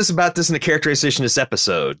noticed about this in the characterization of this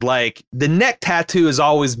episode. Like, the neck tattoo has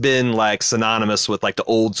always been like synonymous with like the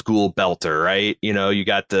old school belter, right? You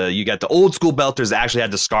got the old school belters that actually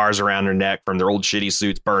had the scars around their neck from their old shitty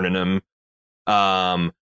suits burning them.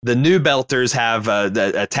 The new belters have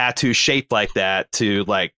a tattoo shaped like that to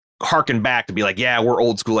like harken back to be like, yeah, we're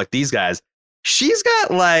old school like these guys. She's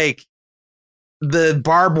got like the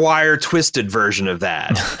barbed wire twisted version of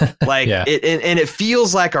that. Like, yeah. it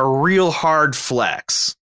feels like a real hard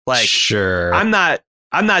flex. Like, sure, I'm not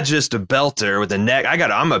just a belter with a neck.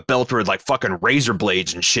 I'm a belter with like fucking razor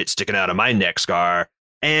blades and shit sticking out of my neck scar.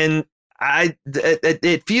 And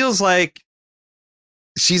it feels like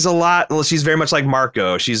she's very much like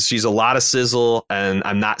Marco. She's a lot of sizzle, and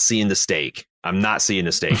I'm not seeing the steak.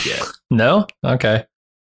 Yet. No? Okay.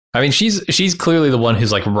 I mean, she's clearly the one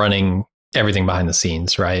who's like running everything behind the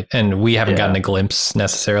scenes, right? And we haven't gotten a glimpse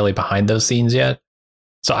necessarily behind those scenes yet.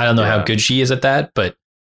 So I don't know how good she is at that, but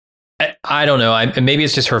I don't know. Maybe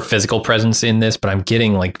it's just her physical presence in this, but I'm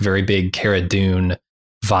getting like very big Cara Dune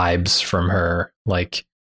vibes from her, like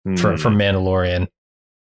from Mandalorian.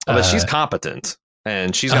 But she's competent,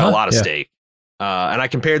 and she's got a lot of stake. And I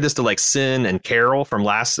compared this to like Sin and Carol from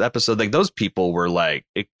last episode. Like, those people were like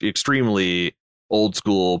extremely old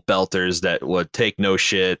school belters that would take no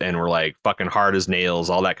shit and were like fucking hard as nails,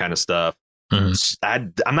 all that kind of stuff. Mm-hmm.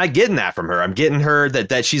 I'm not getting that from her. I'm getting her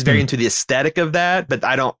that she's very into the aesthetic of that, but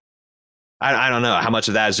I don't know how much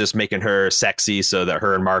of that is just making her sexy so that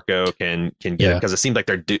her and Marco can get it, because it seems like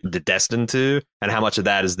they're destined to, and how much of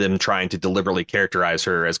that is them trying to deliberately characterize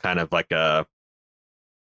her as kind of like a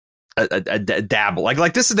dabble.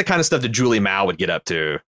 Like this is the kind of stuff that Julie Mao would get up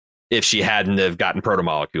to if she hadn't have gotten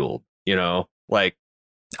proto-moleculed, Like,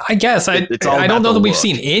 I guess I don't know that we've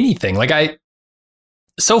seen anything. Like,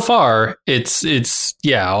 so far it's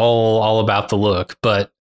all about the look,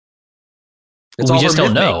 but we just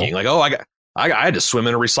don't know. Like, oh, I had to swim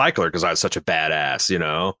in a recycler because I was such a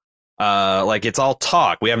badass, like, it's all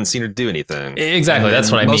talk. We haven't seen her do anything. Exactly. And that's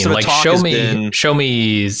what I mean. Like, show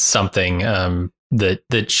me something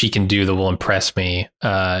that she can do that will impress me.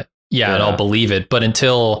 And I'll believe it. But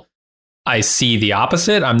until I see the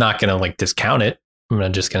opposite, I'm not going to like discount it.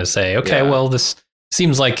 I'm just going to say, okay, well, this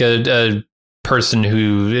seems like a person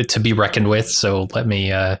who to be reckoned with. So let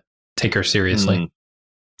me take her seriously.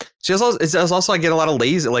 It's also I get a lot of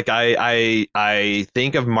lazy. Like, I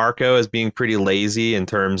think of Marco as being pretty lazy in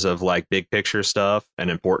terms of like big picture stuff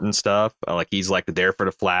and important stuff. Like, he's like there for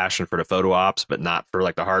the flash and for the photo ops, but not for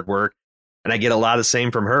like the hard work. And I get a lot of the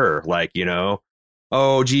same from her. Like,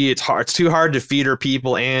 oh, gee, it's too hard to feed her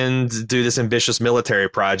people and do this ambitious military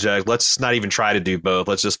project. Let's not even try to do both.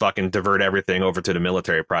 Let's just fucking divert everything over to the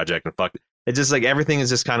military project and fuck. It's just like everything is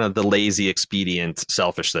just kind of the lazy, expedient,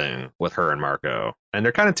 selfish thing with her and Marco. And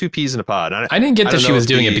they're kind of two peas in a pod. I didn't get that she was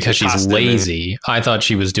doing it because she's lazy. I thought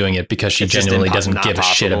she was doing it because she genuinely doesn't give a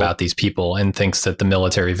shit about these people and thinks that the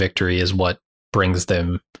military victory is what brings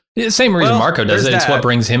them. The same reason Marco does it. It's what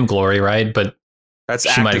brings him glory, right? But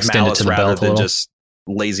she might extend it to the belt a little. Just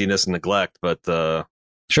laziness and neglect, but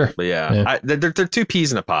sure. But they're two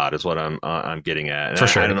peas in a pod is what I'm getting at. And for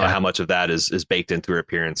sure. I don't know how much of that is baked into her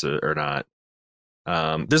appearance or not.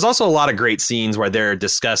 There's also a lot of great scenes where they're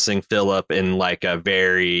discussing Philip in like a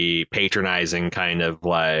very patronizing kind of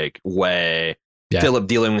like way. Yeah. Philip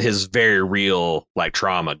dealing with his very real like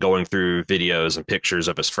trauma, going through videos and pictures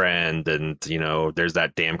of his friend, and there's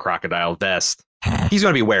that damn crocodile vest He's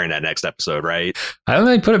going to be wearing that next episode, right? I don't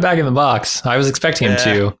think he put it back in the box. I was expecting him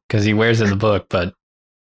to because he wears it in the book, but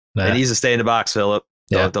it needs to stay in the box, Philip.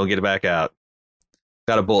 Don't get it back out.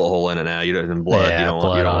 Got a bullet hole in it now. You don't blood. Yeah, you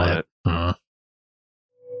don't want it. Mm-hmm.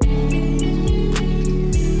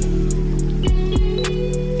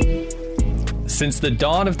 Since the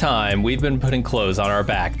dawn of time, we've been putting clothes on our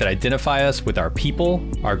back that identify us with our people,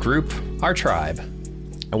 our group, our tribe.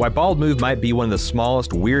 And while Bald Move might be one of the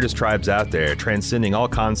smallest, weirdest tribes out there, transcending all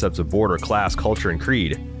concepts of border, class, culture, and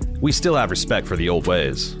creed, we still have respect for the old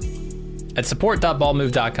ways. At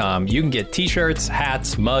support.baldmove.com, you can get t-shirts,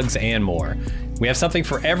 hats, mugs, and more. We have something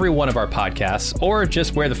for every one of our podcasts, or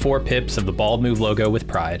just wear the 4 pips of the Bald Move logo with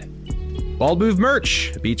pride. Bald Move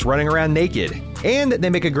merch beats running around naked, and they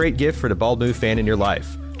make a great gift for the Bald Move fan in your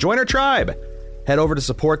life. Join our tribe! Head over to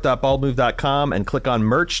support.baldmove.com and click on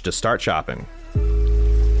merch to start shopping.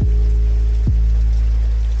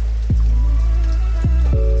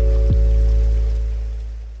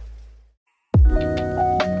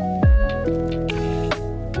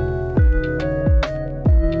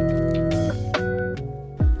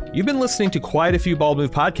 You've been listening to quite a few Bald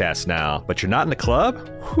Move podcasts now, but you're not in the club?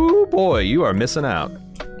 Whoo boy, you are missing out.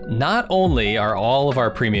 Not only are all of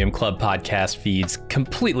our premium club podcast feeds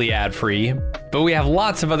completely ad-free, but we have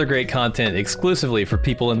lots of other great content exclusively for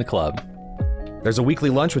people in the club. There's a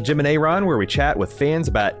weekly lunch with Jim and Aaron where we chat with fans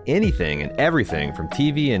about anything and everything from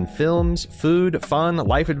TV and films, food, fun,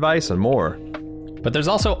 life advice, and more. But there's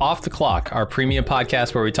also Off the Clock, our premium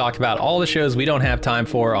podcast where we talk about all the shows we don't have time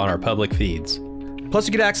for on our public feeds. Plus,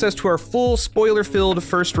 you get access to our full spoiler-filled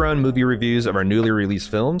first-run movie reviews of our newly released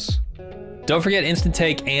films. Don't forget Instant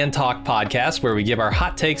Take and Talk podcasts, where we give our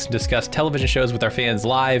hot takes and discuss television shows with our fans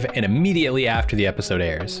live and immediately after the episode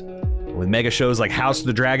airs. With mega shows like House of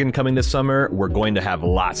the Dragon coming this summer, we're going to have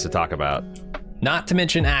lots to talk about. Not to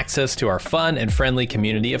mention access to our fun and friendly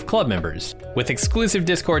community of club members, with exclusive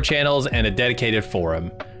Discord channels and a dedicated forum.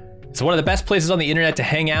 It's one of the best places on the internet to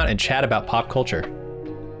hang out and chat about pop culture.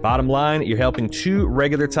 Bottom line, you're helping 2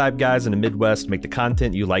 regular type guys in the Midwest make the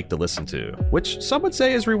content you like to listen to, which some would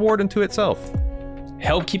say is reward unto itself.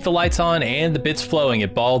 Help keep the lights on and the bits flowing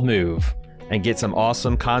at Bald Move. And get some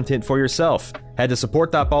awesome content for yourself. Head to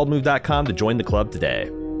support.baldmove.com to join the club today.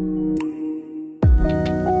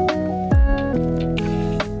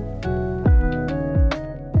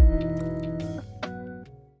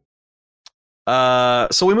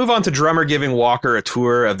 So we move on to Drummer giving Walker a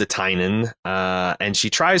tour of the Tynan, and she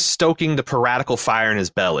tries stoking the piratical fire in his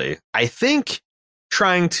belly. I think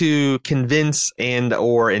trying to convince and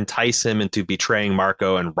or entice him into betraying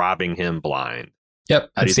Marco and robbing him blind. Yep,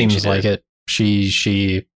 it seems like it.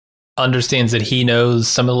 She understands that he knows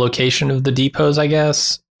some of the location of the depots, I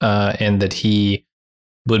guess, and that he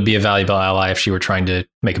would be a valuable ally if she were trying to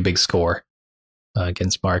make a big score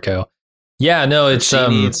against Marco. Yeah, no, it's she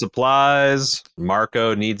needs supplies.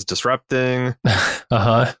 Marco needs disrupting.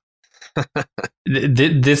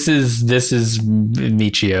 This is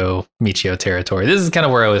Michio territory. This is kind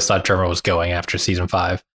of where I always thought Drummer was going after season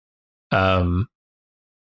 5. The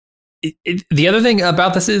other thing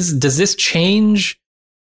about this is, does this change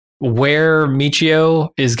where Michio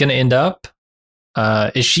is going to end up?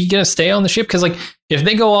 Is she going to stay on the ship? Because like, if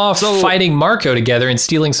they go off fighting Marco together and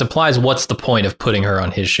stealing supplies, what's the point of putting her on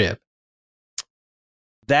his ship?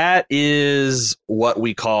 That is what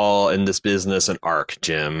we call in this business an arc,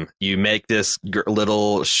 Jim. You make this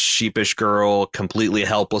little sheepish girl completely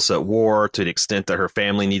helpless at war to the extent that her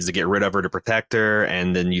family needs to get rid of her to protect her.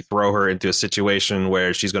 And then you throw her into a situation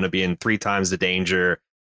where she's going to be in 3 times the danger.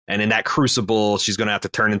 And in that crucible, she's going to have to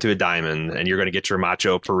turn into a diamond and you're going to get your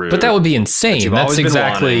macho Peru. But that would be insane. That's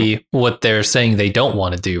exactly what they're saying they don't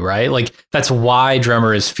want to do, right? Like, that's why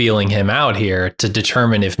Drummer is feeling him out here to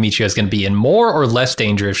determine if Michio is going to be in more or less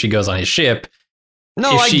danger if she goes on his ship.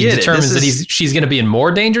 No, if I she get determines that she's going to be in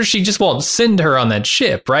more danger, she just won't send her on that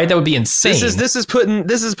ship, right? That would be insane. This is putting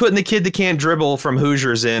the kid that can't dribble from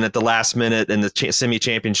Hoosiers in at the last minute in the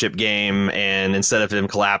semi-championship game, and instead of him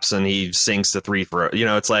collapsing, he sinks the 3 for, you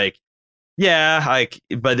know, it's like, yeah, like,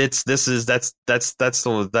 but that's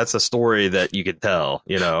a story that you could tell,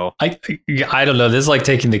 you know. I don't know. This is like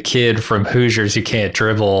taking the kid from Hoosiers who can't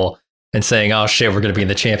dribble and saying, oh shit, we're going to be in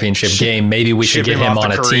the championship game. Maybe we should get him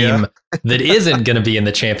on a team that isn't going to be in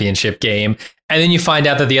the championship game. And then you find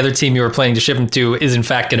out that the other team you were planning to ship him to is in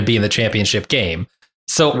fact going to be in the championship game.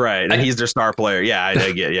 So right, and he's their star player. Yeah,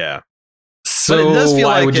 I get, yeah. So but it does feel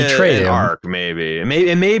why like would you trade him? Arc,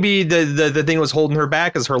 maybe the thing was holding her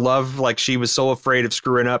back is her love. Like, she was so afraid of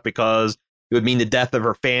screwing up because it would mean the death of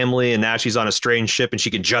her family, and now she's on a strange ship and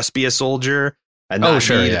she can just be a soldier and not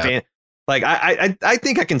be the fan. Like I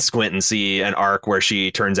think I can squint and see an arc where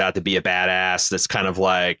she turns out to be a badass. That's kind of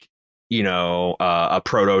like, you know, a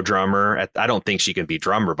proto drummer. I don't think she can be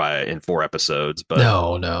drummer in 4 episodes, but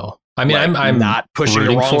no. I mean, like, I'm not pushing the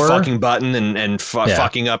rooting wrong for her. fucking button and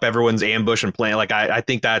fucking up everyone's ambush and plan. Like I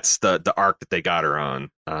think that's the arc that they got her on.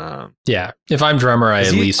 Yeah, if I'm drummer, I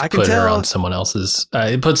at least I can put her tell- on someone else's.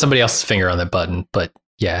 Put somebody else's finger on that button. But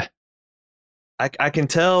yeah, I can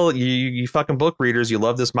tell you fucking book readers, you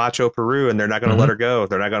love this Macho Peru, and they're not going to let her go.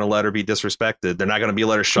 They're not going to let her be disrespected. They're not going to be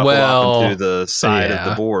let her shuffle off into the side of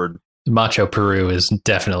the board. Macho Peru is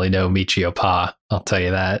definitely no Michio Pa. I'll tell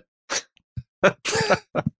you that.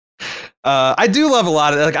 I do love a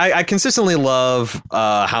lot of like I consistently love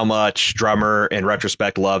how much Drummer in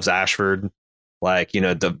retrospect loves Ashford. Like, you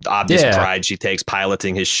know, the obvious pride she takes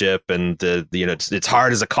piloting his ship, and the you know it's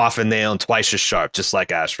hard as a coffin nail and twice as sharp, just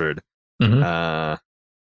like Ashford. I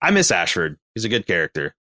miss Ashford. He's a good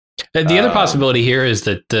character. The other possibility here is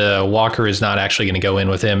that Walker is not actually going to go in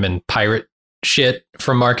with him and pirate shit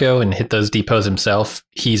from Marco and hit those depots himself.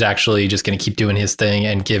 He's actually just going to keep doing his thing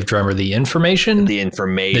and give Drummer the information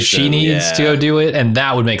that she needs to go do it. And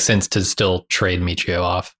that would make sense to still trade Michio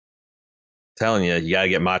off. Telling you got to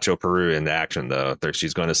get Macho Peru into action, though.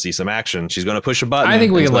 She's going to see some action. She's going to push a button. I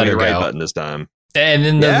think we can let her right go. Button this time. And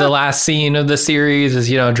then the last scene of the series is,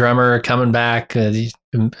 you know, Drummer coming back,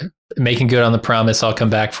 making good on the promise. I'll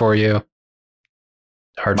come back for you.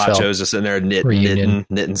 Heartfelt. Macho's just in there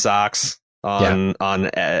knitting socks on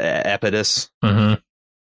Epidus. Mm-hmm.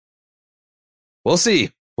 We'll see.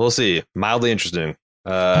 Mildly interesting.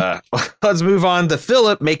 Let's move on to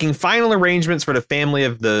Philip making final arrangements for the family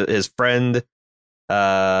of his friend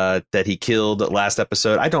that he killed last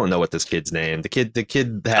episode. I don't know what this kid's name. The kid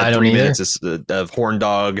had 3 minutes of horn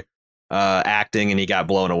dog acting, and he got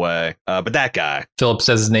blown away. But that guy, Philip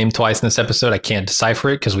says his name twice in this episode. I can't decipher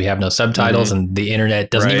it because we have no subtitles, and the internet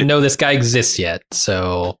doesn't even know this guy exists yet.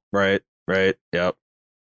 So right, yep.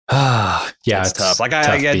 It's tough. Like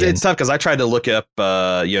it's tough because I tried to look up,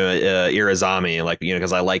 Irizami, like, you know,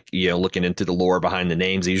 because I like, you know, looking into the lore behind the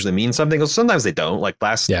names. They usually mean something. Sometimes they don't. Like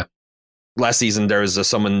last season, there was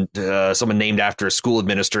someone named after a school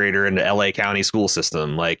administrator in the LA County school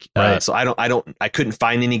system. Like, so I couldn't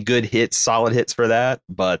find any good solid hits for that.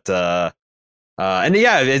 But by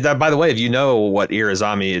the way, if you know what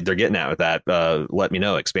Irizami they're getting at with that, let me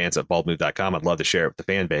know. Expanse@baldmove.com. I'd love to share it with the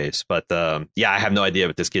fan base. But I have no idea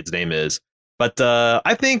what this kid's name is. But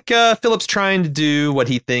I think Philip's trying to do what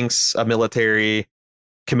he thinks a military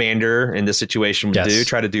commander in this situation would do.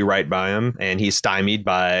 Try to do right by him, and he's stymied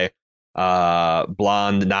by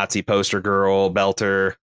blonde Nazi poster girl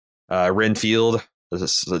belter Renfield.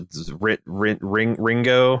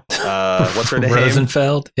 Ringo. What's her name?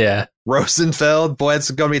 Rosenfeld. Yeah. Rosenfeld. Boy, it's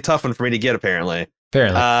going to be a tough one for me to get, apparently.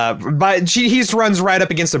 But he runs right up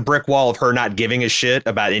against a brick wall of her not giving a shit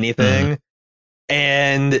about anything.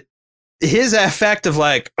 And his effect of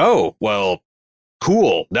like, oh, well,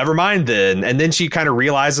 cool, never mind then. And then she kind of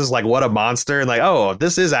realizes like what a monster, and like, oh,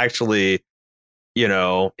 this is actually, you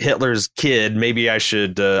know, Hitler's kid. Maybe I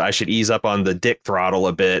should ease up on the dick throttle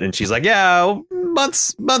a bit. And she's like, yeah,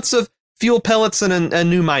 months of fuel pellets and a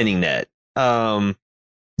new mining net. That's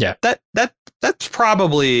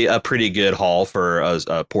probably a pretty good haul for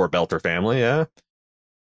a poor Belter family. Yeah,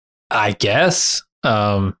 I guess.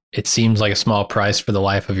 It seems like a small price for the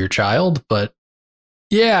life of your child, but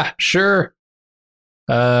yeah, sure.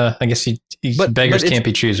 I guess beggars can't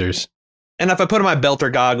be choosers. And if I put on my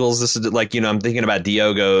Belter goggles, this is like, you know, I'm thinking about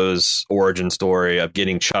Diogo's origin story of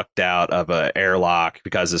getting chucked out of an airlock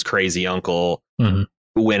because his crazy uncle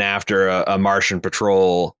went after a Martian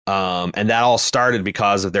patrol. And that all started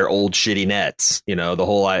because of their old shitty nets. You know, the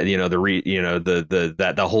whole, you know,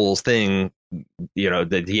 the whole thing, you know,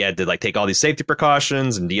 that he had to like take all these safety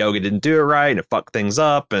precautions, and Diogo didn't do it right, and it fucked things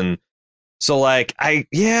up. And so like, I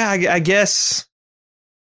guess,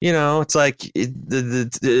 you know, it's like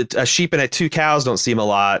a sheep and 2 cows don't seem a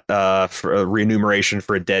lot for a remuneration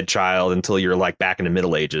for a dead child until you're like back in the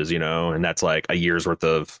Middle Ages, you know, and that's like a year's worth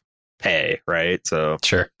of pay, right? So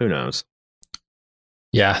sure, who knows?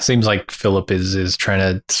 Yeah, seems like Philip is trying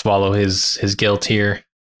to swallow his guilt here.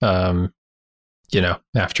 You know,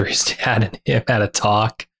 after his dad and him had a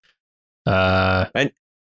talk. And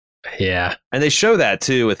they show that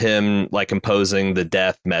too with him like composing the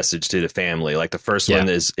death message to the family. Like the first one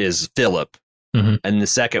is Philip, and the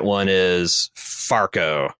second one is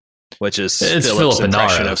Farco, which is Philip's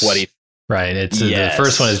impression of what he. Right. The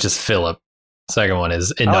first one is just Philip. Second one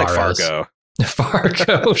is Inaros. I like Farco.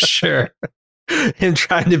 Farco, sure. Him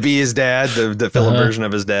trying to be his dad, the Philip version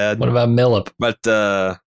of his dad. What about Millip?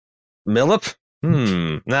 But Millip?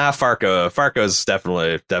 Nah, Farco's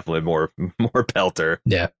definitely more Pelter.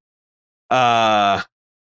 Yeah.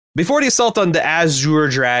 Before the assault on the Azure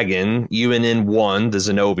Dragon, UNN-1, the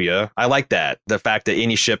Zenobia, I like that. The fact that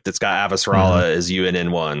any ship that's got Avasarala is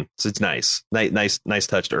UNN-1. So it's nice. Nice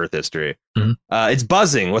touch to Earth history. It's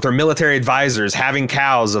buzzing with her military advisors having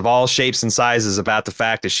cows of all shapes and sizes about the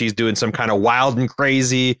fact that she's doing some kind of wild and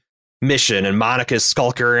crazy mission, and Monica's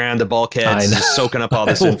skulking around the bulkheads, just soaking up all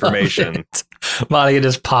this information. Monica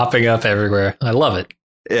just popping up everywhere. I love it.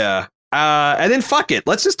 Yeah. And then fuck it.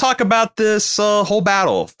 Let's just talk about this whole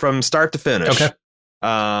battle from start to finish. Okay.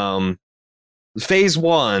 Phase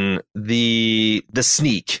 1, the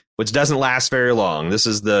sneak, which doesn't last very long. This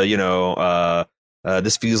is the,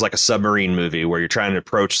 this feels like a submarine movie where you're trying to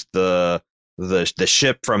approach the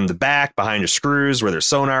ship from the back behind your screws where they're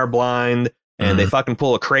sonar blind, and they fucking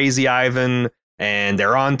pull a crazy Ivan and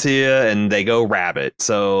they're onto you and they go rabbit.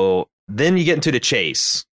 So then you get into the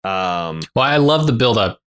chase. Well, I love the build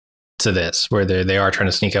up to this where they are trying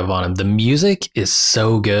to sneak up on him. The music is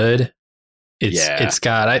so good. It's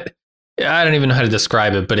got I don't even know how to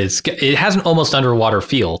describe it, but it has an almost underwater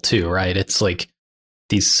feel too, right? It's like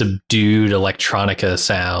these subdued electronica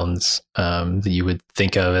sounds that you would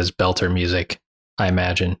think of as Belter music, I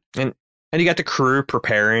imagine. And you got the crew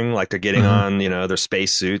preparing, like they're getting on, their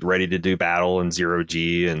spacesuit, ready to do battle in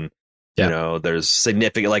 0G, and there's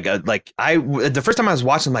significant the first time I was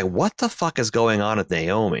watching, I'm like, what the fuck is going on with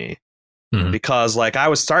Naomi? Because I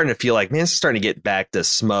was starting to feel like, man, this is starting to get back to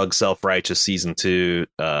smug, self-righteous season 2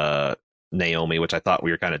 Naomi, which I thought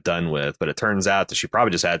we were kind of done with. But it turns out that she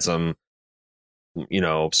probably just had some,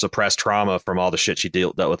 suppressed trauma from all the shit she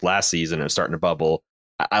dealt with last season, and it was starting to bubble.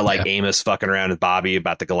 I like Amos fucking around with Bobby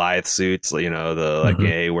about the Goliath suits,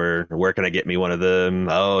 hey, where can I get me one of them?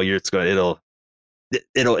 Oh, it'll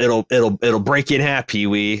break you in half,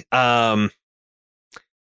 Pee-wee. I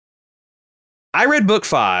read book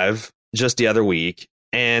 5 just the other week,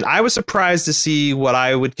 and I was surprised to see what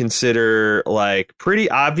I would consider pretty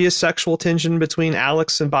obvious sexual tension between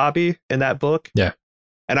Alex and Bobby in that book. Yeah.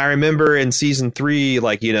 And I remember in season 3,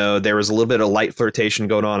 there was a little bit of light flirtation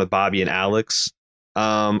going on with Bobby and Alex.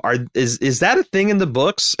 Is that a thing in the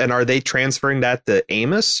books, and are they transferring that to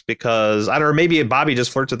Amos? Because I don't know, maybe Bobby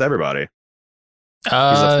just flirts with everybody.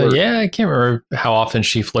 Yeah, I can't remember how often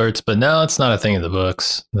she flirts, but no, it's not a thing in the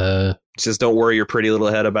books. Just don't worry your pretty little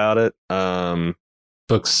head about it.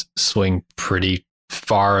 Books swing pretty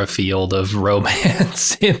far afield of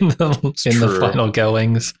romance in the final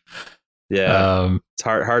goings. Yeah, it's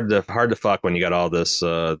hard to fuck when you got all this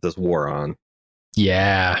war on.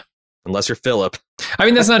 Yeah, unless you're Philip. I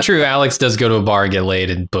mean, that's not true. Alex does go to a bar and get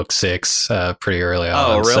laid in book 6 pretty early on.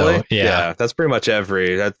 Oh, really? So, yeah, that's pretty much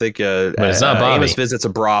every. I think but it's not Bobby. Amos visits a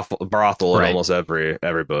brothel in almost every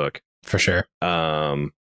book for sure.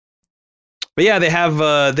 But yeah, they have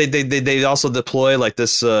they also deploy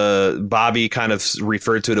this Bobby kind of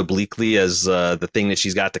referred to it obliquely as the thing that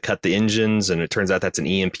she's got to cut the engines, and it turns out that's an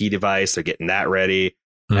EMP device. They're getting that ready.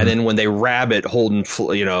 And then when they rabbit, Holden,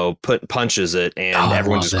 punches it, and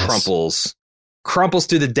everyone just crumples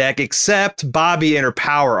to the deck, except Bobby in her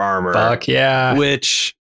power armor. Fuck yeah.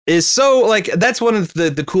 Which is so that's one of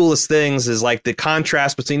the coolest things is the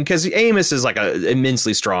contrast between, because Amos is an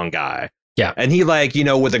immensely strong guy. Yeah. And he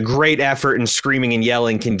with a great effort and screaming and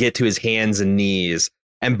yelling can get to his hands and knees.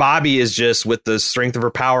 And Bobby is just with the strength of her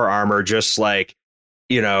power armor, just Naomi's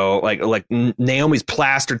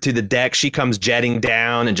plastered to the deck. She comes jetting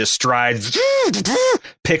down and just strides,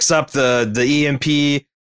 picks up the EMP.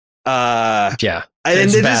 Yeah,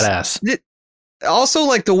 it's badass.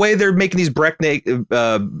 Also, the way they're making these breakneck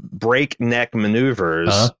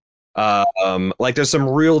maneuvers. There's some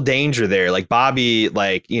real danger there. Bobby,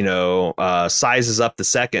 sizes up the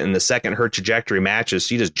second, and the second her trajectory matches,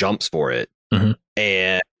 she just jumps for it.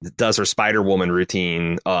 And does her Spider-Woman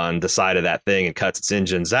routine on the side of that thing and cuts its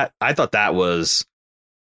engines. I thought that was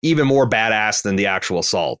even more badass than the actual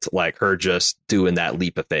assault, her just doing that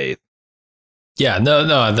leap of faith. Yeah,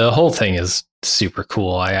 no, the whole thing is super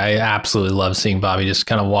cool. I absolutely love seeing Bobby just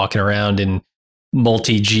kind of walking around in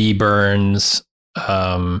multi-G burns.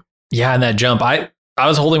 Yeah, and that jump, I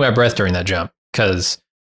was holding my breath during that jump because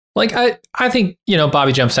I think,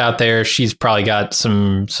 Bobby jumps out there. She's probably got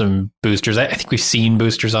some boosters. I think we've seen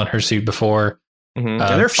boosters on her suit before. And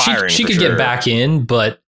they're firing. She could get back in,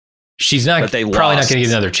 but she's not probably not going to get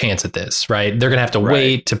another chance at this, right? They're going to have to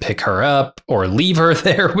wait to pick her up or leave her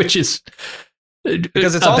there, which is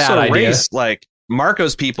because it's also a race.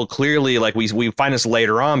 Marco's people clearly, we find this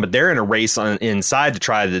later on, but they're in a race inside to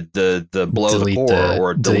try to blow the core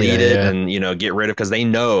or delete it and get rid of, because they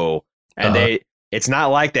know, and it's not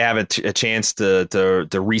like they have a chance to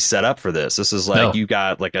reset up for this. This is like you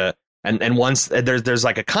got like and once there's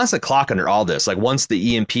like a constant clock under all this. Like once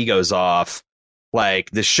the EMP goes off,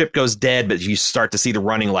 like the ship goes dead, but you start to see the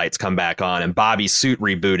running lights come back on and Bobby's suit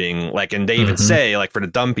rebooting. Like, and they even say, like, for the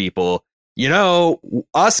dumb people, you know,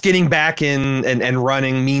 us getting back in and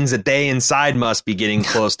running means that they inside must be getting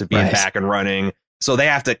close to being back and running. So they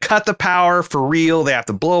have to cut the power for real. They have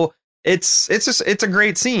to blow. It's a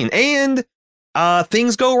great scene. And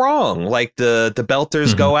things go wrong. Like the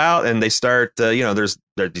Belters go out and they start, there's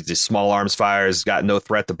these small arms fires, got no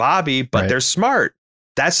threat to Bobby, but they're smart.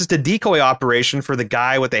 That's just a decoy operation for the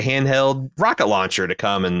guy with a handheld rocket launcher to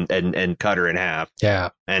come and cut her in half. Yeah.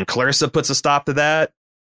 And Clarissa puts a stop to that.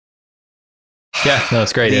 Yeah, no,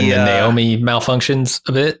 it's great. And then Naomi malfunctions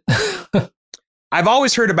a bit. I've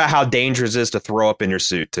always heard about how dangerous it is to throw up in your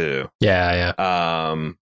suit too. Yeah.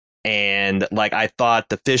 And like I thought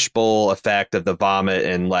the fishbowl effect of the vomit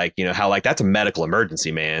and like, you know, how like that's a medical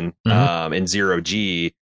emergency, man. In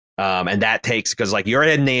 0G. And that takes because like you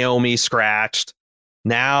already had Naomi scratched.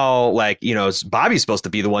 Now, like, you know, Bobby's supposed to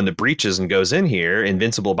be the one that breaches and goes in here.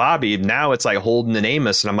 Invincible Bobby. Now it's like Holden and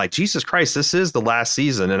Amos. And I'm like, Jesus Christ, this is the last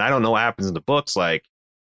season. And I don't know what happens in the books. Like,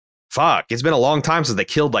 fuck, it's been a long time since they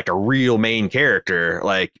killed like a real main character.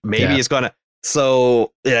 Like maybe it's going to.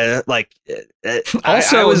 So, like,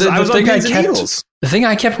 also, the thing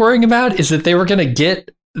I kept worrying about is that they were going to get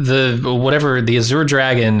the Azure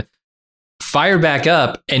Dragon fired back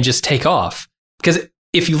up and just take off. Because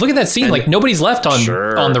if you look at that scene, like nobody's left on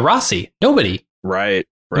the Rossi. Nobody. Right.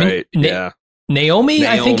 I mean, Naomi,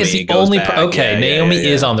 I think, is the only. Naomi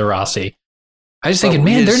is on the Rossi. I was thinking,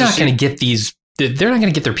 man, they're not going to get these. They're not going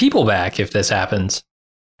to get their people back if this happens.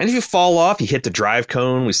 And if you fall off, you hit the drive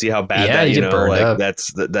cone. We see how bad that you get burned like up.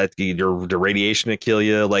 That's the radiation to kill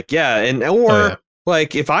you. Like,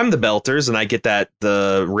 like if I'm the Belters and I get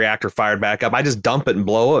the reactor fired back up, I just dump it and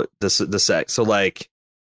blow it the sec. So like.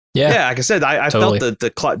 Yeah, like I said, I felt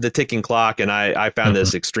the ticking clock, and I found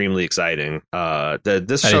this extremely exciting.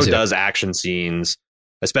 This show does action scenes,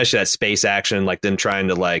 especially that space action, like them trying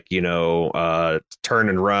to like turn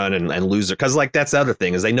and run and lose it, because like that's the other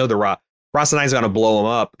thing is they know the Ross and I's going to blow them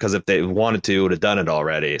up because if they wanted to, would have done it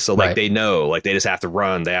already. So like they know, like they just have to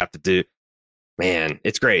run, they have to do. Man,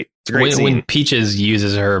 it's great. It's a great scene. When Peaches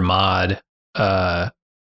uses her mod, I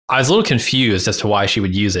was a little confused as to why she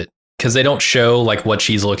would use it. Because they don't show like what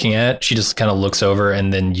she's looking at. She just kind of looks over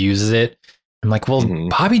and then uses it. I'm like, well,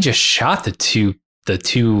 Bobby just shot the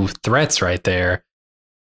two threats right there.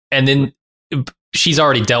 And then she's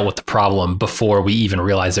already dealt with the problem before we even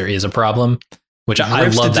realize there is a problem, which I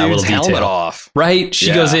love that little detail. Off. Right?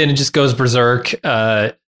 She goes in and just goes berserk,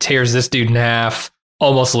 tears this dude in half,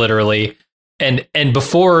 almost literally. And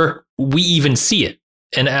before we even see it.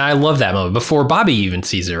 And I love that moment before Bobby even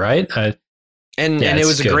sees it, right? And it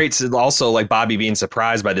was a great, also like Bobby being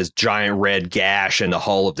surprised by this giant red gash in the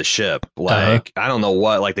hull of the ship. Like, I don't know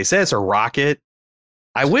what, like they say it's a rocket.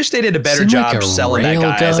 I wish they did a better job like selling that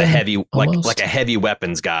guy as a heavy, like a heavy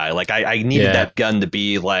weapons guy. Like I needed that gun to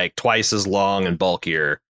be like twice as long and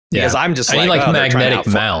bulkier. Because I'm just I need like magnetic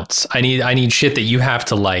mounts. I need shit that you have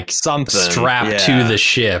to like strap to the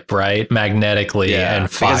ship, right? Magnetically and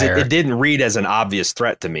fire. Because it didn't read as an obvious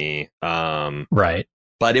threat to me. Right.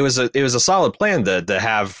 But it was a solid plan to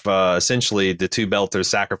have essentially the two Belters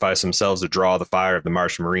sacrifice themselves to draw the fire of the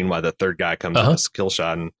Martian Marine while the third guy comes with a kill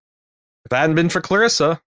shot. And if it hadn't been for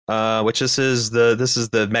Clarissa, which this is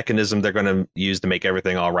the mechanism they're going to use to make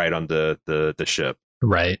everything all right on the ship.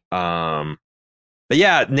 Right. But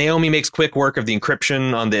yeah, Naomi makes quick work of the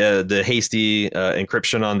encryption on the hasty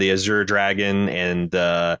encryption on the Azure Dragon,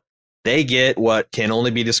 and they get what can only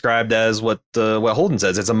be described as what Holden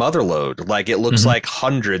says. It's a mother lode. Like it looks like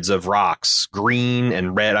hundreds of rocks, green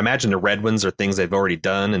and red. I imagine the red ones are things they've already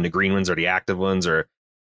done, and the green ones are the active ones,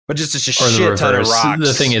 but just a shit ton of rocks.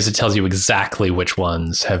 The thing is, it tells you exactly which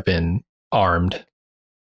ones have been armed.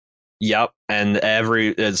 Yep, and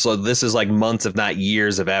so this is like months, if not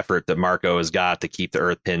years, of effort that Marco has got to keep the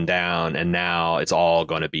Earth pinned down, and now it's all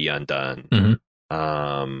going to be undone.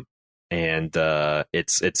 And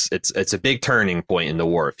it's a big turning point in the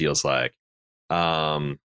war, it feels like.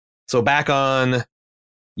 So back on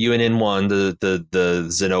UNN-1, the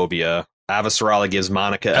Zenobia, Avasarala gives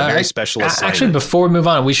Monica a very special assignment. Actually, before we move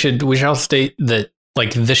on, we should also state that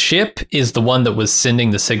like the ship is the one that was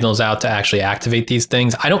sending the signals out to actually activate these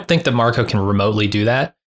things. I don't think that Marco can remotely do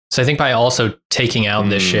that. So I think by also taking out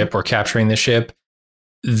this ship or capturing the ship,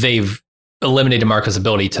 they've eliminated Marco's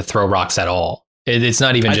ability to throw rocks at all. It's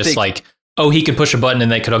not even like, oh, he could push a button and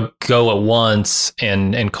they could go at once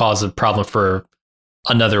and cause a problem for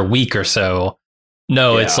another week or so.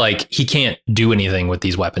 No, Yeah. it's like he can't do anything with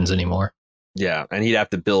these weapons anymore. Yeah, and he'd have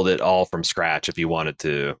to build it all from scratch if he wanted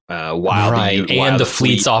to. While Right, while and the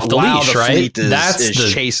fleet's off the while leash, the right? Fleet is That's the-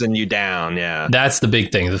 chasing you down. Yeah, That's the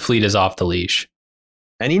big thing. The fleet is off the leash.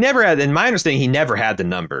 and he never had. In my understanding, he never had the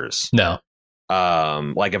numbers. No.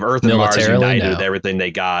 Like if Earth and Mars Militarily, united no. with everything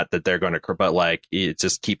they got, that they're going to. But like it's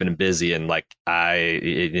just keeping him busy, and like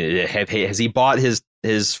has he bought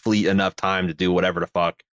his fleet enough time to do whatever the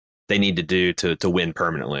fuck they need to do to win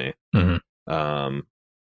permanently? Mhm.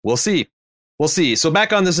 We'll see. We'll see. So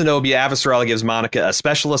back on the Zenobia, Avasarala gives Monica a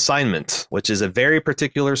special assignment, which is a very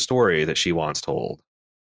particular story that she wants told.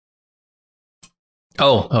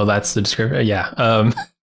 Oh, that's the description. Yeah.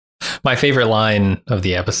 My favorite line of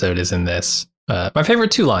the episode is in this. My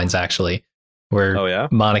favorite 2 lines, actually, where Oh, yeah?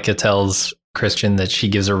 Monica tells Christian that she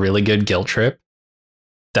gives a really good guilt trip.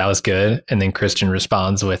 That was good. And then Christian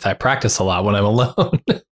responds with, I practice a lot when I'm alone.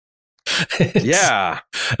 Yeah.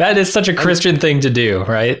 That is such a Christian thing to do,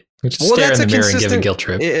 right? Just stare in the mirror and give a guilt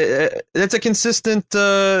trip. That's a consistent.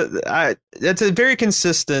 That's a very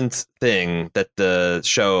consistent thing that the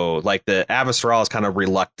show, like the Avasarala, is kind of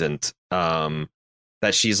reluctant.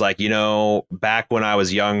 That she's like, back when I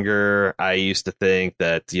was younger, I used to think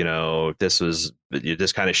that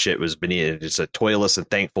this kind of shit was beneath. It's a toilless and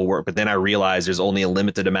thankful work. But then I realized there's only a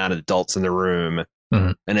limited amount of adults in the room,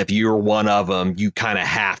 Mhm. and if you're one of them, you kind of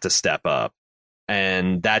have to step up.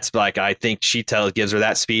 And that's like, I think she gives her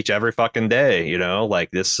that speech every fucking day, like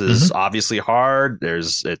this is obviously hard.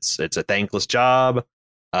 It's a thankless job.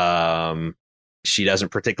 She doesn't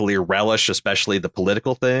particularly relish, especially the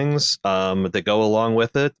political things that go along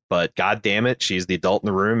with it. But God damn it, she's the adult in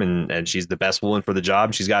the room, and she's the best woman for the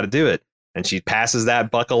job. She's got to do it. And she passes that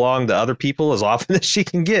buck along to other people as often as she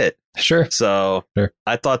can get. Sure. So Sure.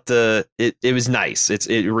 I thought it was nice.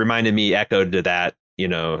 It reminded me, echoed to that,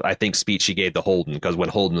 I think speech she gave to Holden, because when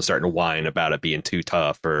Holden was starting to whine about it being too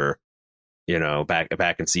tough, or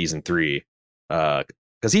back in season 3,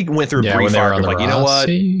 because he went through a brief arc of like, you know what?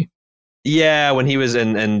 Yeah, when he was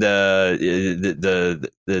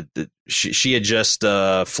she had just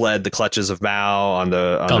fled the clutches of Mao on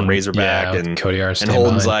the Razorback, and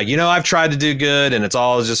Holden's like, I've tried to do good, and it's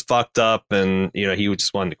all just fucked up, and he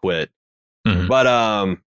just wanted to quit. Mhm.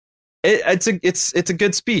 But it's a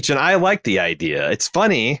good speech, and I like the idea. It's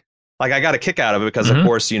funny. Like, I got a kick out of it because, of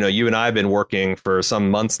course, you and I have been working for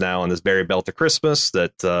some months now on this Barry Belt of Christmas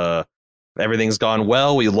that. Everything's gone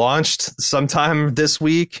well. We launched sometime this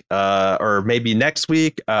week, or maybe next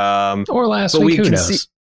week, or last week. Who knows?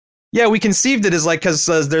 We conceived it as like, because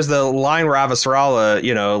there's the line where Avasarala,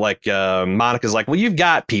 Monica's like, well, you've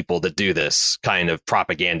got people that do this kind of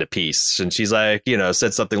propaganda piece, and she's like,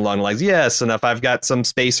 said something along the lines, yes, and if I've got some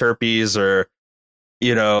space herpes or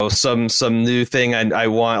some new thing I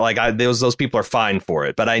want, like those people are fine for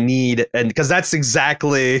it, but I need, and because that's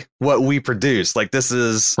exactly what we produce. Like, this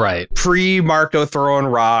is right pre Marco throwing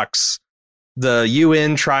rocks, the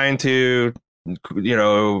UN trying to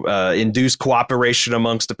induce cooperation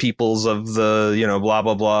amongst the peoples of the blah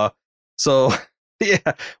blah blah. So yeah,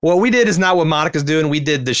 what we did is not what Monica's doing. We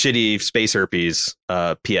did the shitty space herpes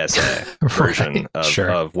PSA version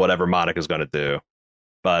of whatever Monica's going to do.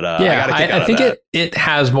 But I think it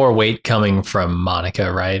has more weight coming from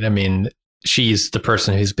Monica, right? I mean, she's the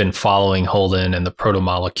person who's been following Holden and the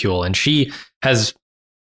proto-molecule, and she has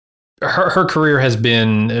her career has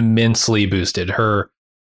been immensely boosted. Her,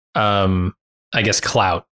 I guess,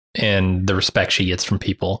 clout and the respect she gets from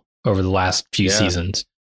people over the last few seasons.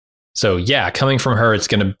 So yeah, coming from her, it's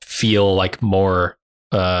going to feel like more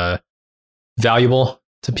valuable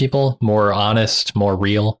to people, more honest, more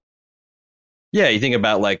real. Yeah, you think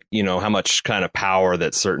about like, how much kind of power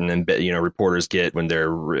that certain, reporters get when they're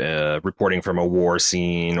reporting from a war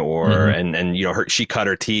scene, or and she cut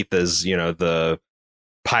her teeth as, the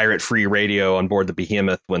pirate free radio on board the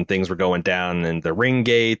Behemoth when things were going down in the Ring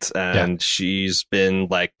Gate. And she's been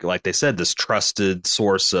like they said, this trusted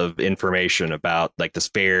source of information about like this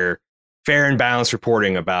fair and balanced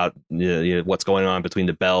reporting about what's going on between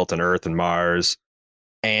the Belt and Earth and Mars.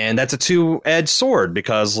 And that's a two-edged sword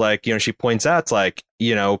because, like, she points out, it's like,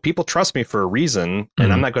 people trust me for a reason,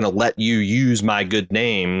 and I'm not going to let you use my good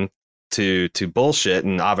name to bullshit.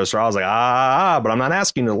 And Avasarala's like, but I'm not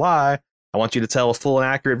asking you to lie. I want you to tell a full and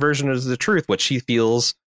accurate version of the truth, what she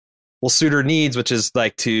feels will suit her needs, which is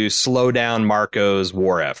like to slow down Marco's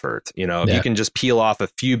war effort. If you can just peel off a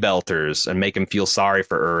few belters and make him feel sorry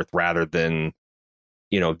for Earth rather than,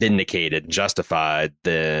 vindicated, justified,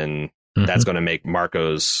 then that's going to make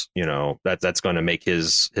Marco's, that's going to make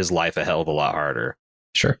his life a hell of a lot harder.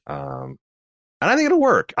 Sure. And I think it'll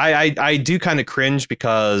work. I do kind of cringe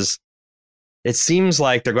because it seems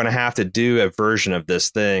like they're going to have to do a version of this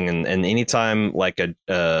thing. And anytime like we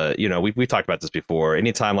talked about this before,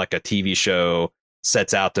 anytime like a TV show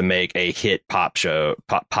sets out to make a hit pop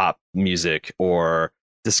music, or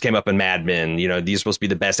this came up in Mad Men, these are supposed to be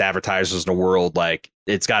the best advertisers in the world. Like,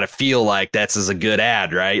 it's got to feel like that's as a good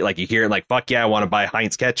ad, right? Like, you hear it like, fuck yeah, I want to buy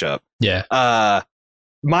Heinz ketchup. Yeah.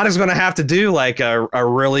 Monica's going to have to do like a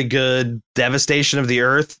really good devastation of the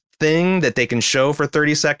earth thing that they can show for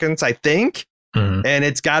 30 seconds, I think. Mm-hmm. And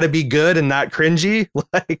it's got to be good and not cringy,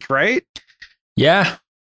 like, right? Yeah.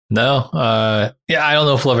 No. Yeah, I don't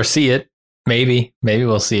know if we'll ever see it. Maybe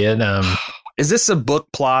we'll see it. Is this a book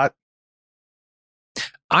plot?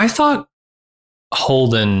 I thought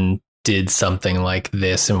Holden did something like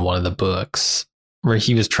this in one of the books where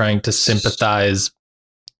he was trying to sympathize.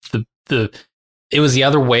 It was the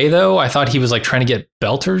other way, though. I thought he was like trying to get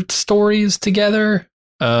Belter stories together,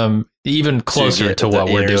 even closer to what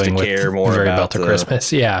we're doing with Very Belter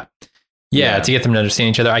Christmas. Yeah, to get them to understand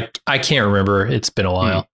each other. I can't remember. It's been a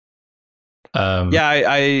while.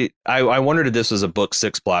 I wondered if this was a book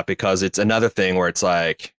 6 plot, because it's another thing where it's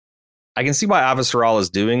like, I can see why Avasarala is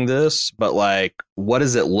doing this, but like, what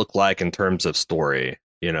does it look like in terms of story?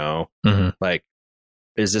 Like,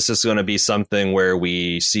 is this just going to be something where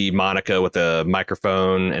we see Monica with a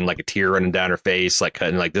microphone and like a tear running down her face, like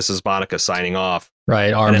cutting, like, this is Monica signing off,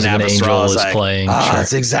 right? Arms of an Angel is like, playing.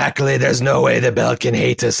 It's exactly. There's no way the Belt can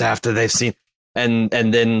hate us after they've seen. And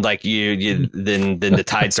then like then the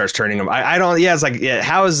tide starts turning them. I don't. Yeah, it's like, yeah.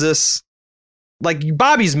 How is this? Like,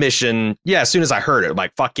 Bobby's mission. Yeah, as soon as I heard it, I'm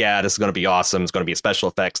like, fuck yeah, this is going to be awesome. It's going to be a special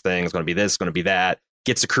effects thing. It's going to be this. It's going to be that.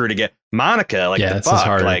 Gets the crew to get Monica. Like, yeah, it's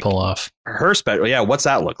hard to pull off her special. Yeah, what's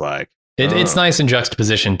that look like? It's nice in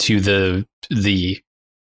juxtaposition to the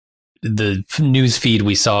news feed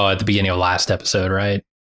we saw at the beginning of last episode, right?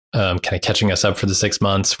 Kind of catching us up for the 6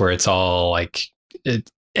 months, where it's all like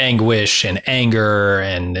anguish and anger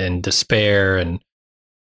and despair and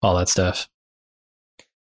all that stuff.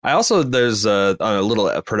 I also, there's a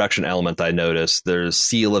little production element I noticed. There's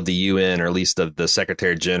seal of the UN, or at least of the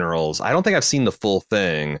Secretary Generals. I don't think I've seen the full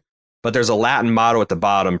thing, but there's a Latin motto at the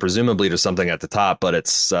bottom. Presumably there's something at the top, but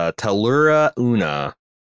it's Tellura Una,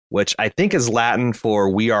 which I think is Latin for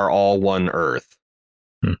 "We are all one Earth."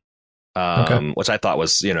 Okay. Which I thought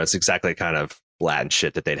was, it's exactly kind of Latin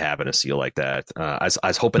shit that they'd have in a seal like that. I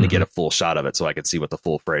was hoping to get a full shot of it so I could see what the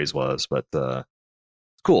full phrase was, but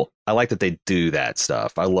cool. I like that they do that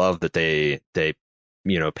stuff. I love that they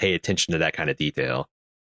pay attention to that kind of detail.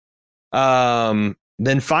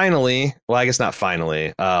 Then finally, well, I guess not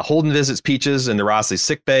finally, Holden visits Peaches in the Rossley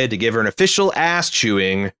sickbay to give her an official ass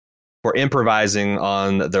chewing for improvising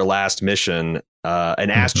on their last mission. An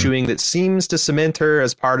ass chewing that seems to cement her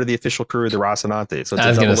as part of the official crew of the Rocinante. So it's I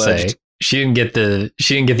was going to say, she didn't get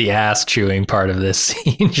the ass chewing part of this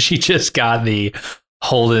scene. She just got the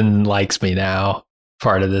Holden likes me now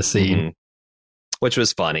part of this scene, which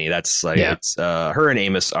was funny. That's like, it's her and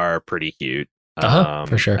Amos are pretty cute.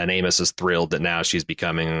 For sure. And Amos is thrilled that now she's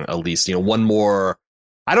becoming at least, one more.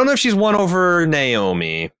 I don't know if she's won over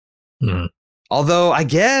Naomi, although I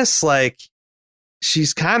guess like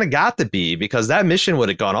she's kind of got to be, because that mission would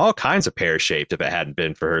have gone all kinds of pear-shaped if it hadn't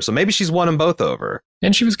been for her. So maybe she's won them both over.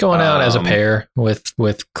 And she was going out as a pair with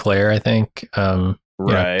Claire, I think.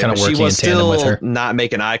 Right. Kind of working she was in tandem with her. Still not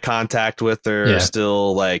making eye contact with her,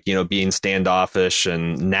 still like, being standoffish.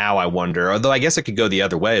 And now I wonder, although I guess it could go the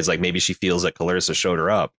other way. It's like maybe she feels that Clarissa showed her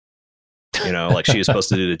up. Like she was supposed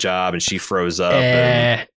to do the job and she froze up.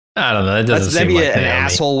 I don't know. That doesn't seem like an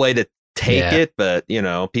asshole way to take it, but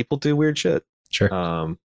people do weird shit. Sure.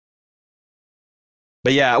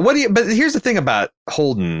 But yeah, but here's the thing about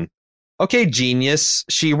Holden. Okay, genius.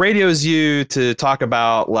 She radios you to talk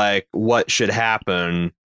about like what should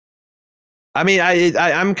happen. I mean,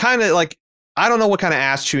 I'm kind of like, I don't know what kind of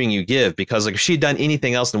ass chewing you give, because like if she'd done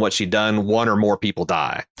anything else than what she'd done, one or more people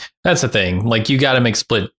die. That's the thing. Like, you got to make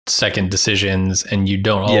split second decisions, and you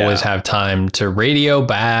don't always have time to radio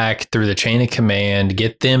back through the chain of command,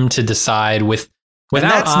 get them to decide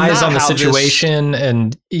without eyes on the situation.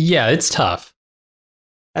 And it's tough.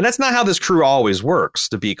 And that's not how this crew always works,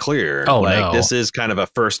 to be clear. Oh, no. This is kind of a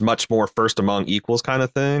much more first among equals kind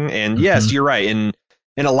of thing. And yes, you're right. In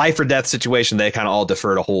a life or death situation, they kind of all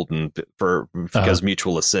defer to Holden because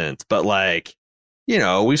mutual assent. But like,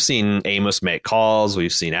 we've seen Amos make calls.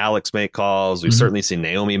 We've seen Alex make calls. We've certainly seen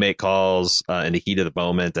Naomi make calls in the heat of the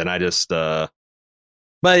moment. And I just, but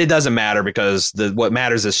it doesn't matter, because what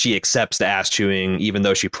matters is she accepts the ass chewing, even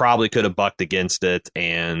though she probably could have bucked against it.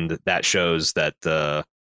 And that shows that,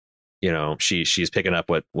 she's picking up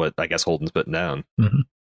what I guess Holden's putting down.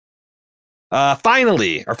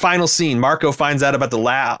 Finally, our final scene, Marco finds out about the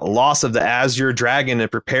loss of the Azure Dragon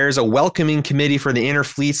and prepares a welcoming committee for the inner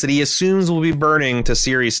fleets that he assumes will be burning to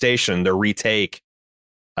Ceres Station to retake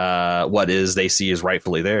what they see as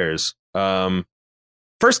rightfully theirs.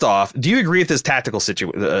 First off, do you agree with this tactical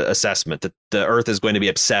assessment that the Earth is going to be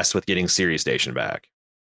obsessed with getting Ceres Station back?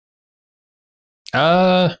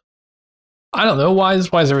 I don't know. Why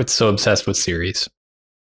is Earth so obsessed with Ceres?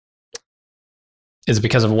 Is it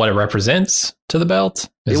because of what it represents to the belt?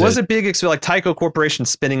 It was a big, like Tyco Corporation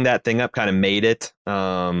spinning that thing up kind of made it.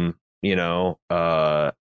 I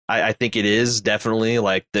think it is definitely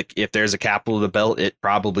like if there's a capital of the belt, it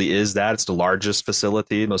probably is that. It's the largest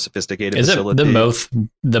facility, most sophisticated facility. Is it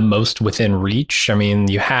the most within reach? I mean,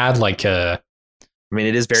 you had like it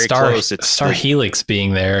is very close. Star Helix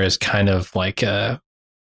being there is kind of like a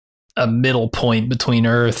middle point between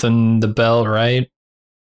Earth and the belt, right?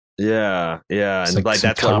 Yeah. And like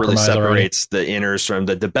that's what really separates the inners from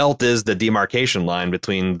the belt is the demarcation line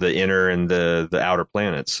between the inner and the outer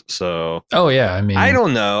planets. So I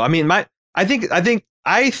don't know. I mean, I think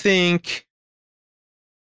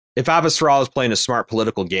if Avasral was playing a smart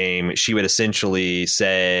political game, she would essentially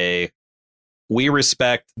say, we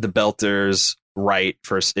respect the Belters' right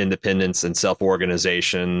for independence and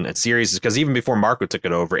self-organization and Ceres, because even before Marco took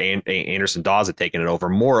it over, Anderson Dawes had taken it over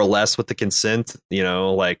more or less with the consent,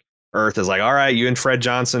 like Earth is like, all right, you and Fred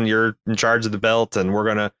Johnson, you're in charge of the belt and we're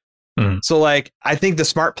gonna So like I think the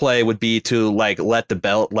smart play would be to like let the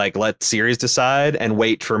belt, like let Ceres decide and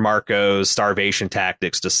wait for Marco's starvation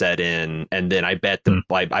tactics to set in, and then I bet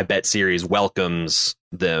I bet Ceres welcomes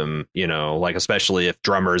them, like especially if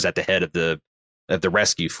Drummer's at the head of the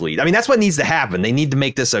rescue fleet. I mean, that's what needs to happen. They need to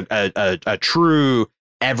make this a true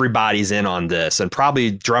everybody's in on this, and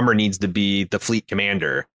probably Drummer needs to be the fleet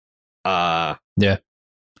commander. That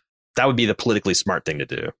would be the politically smart thing to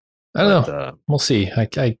do. I don't know. We'll see.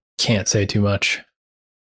 I can't say too much.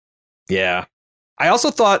 Yeah. I also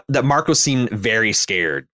thought that Marco seemed very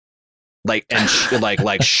scared. Like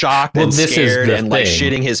shocked and scared and like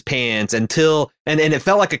shitting his pants until and it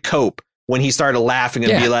felt like a cope when he started laughing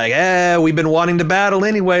and be like, we've been wanting to battle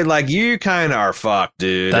anyway. Like, you kind of are fucked,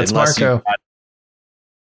 dude. That's Marco.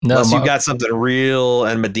 Unless you got something real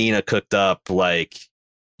and Medina cooked up, like,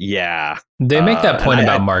 yeah. They make that point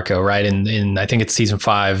about Marco, right? In I think it's season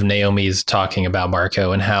 5, Naomi's talking about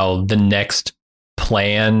Marco and how the next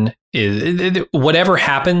plan is whatever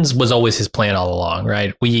happens was always his plan all along,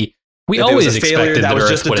 right? We always expected that was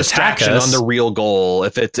just a distraction on the real goal.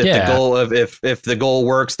 If the goal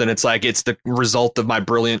works, then it's like it's the result of my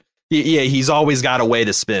brilliant. Yeah, he's always got a way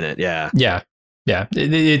to spin it. Yeah.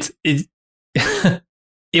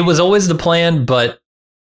 It was always the plan, but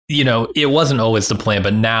it wasn't always the plan.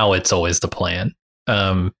 But now it's always the plan.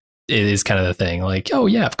 It is kind of the thing. Like, oh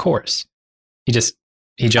yeah, of course. He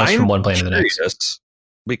jumps from one plan to the next.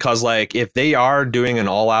 Because like if they are doing an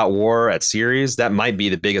all-out war at Ceres, that might be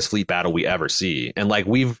the biggest fleet battle we ever see. And like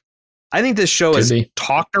I think this show has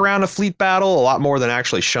talked around a fleet battle a lot more than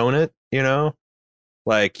actually shown it.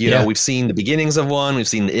 Like we've seen the beginnings of one, we've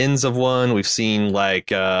seen the ends of one, we've seen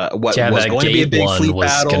like what was going to be a big fleet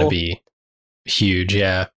battle. Going to be huge,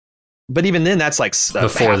 yeah. But even then, that's like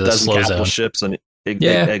before the slow capital ships and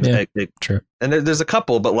true. And there's a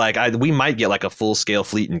couple, but like we might get like a full scale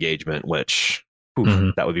fleet engagement, which.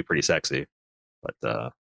 That would be pretty sexy,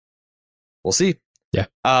 but we'll see. Yeah.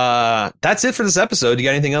 That's it for this episode. You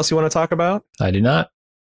got anything else you want to talk about? I do not.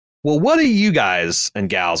 Well, what do you guys and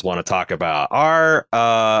gals want to talk about?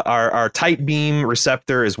 Our tight beam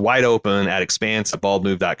receptor is wide open at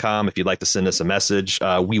expanse@baldmove.com. If you'd like to send us a message,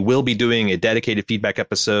 we will be doing a dedicated feedback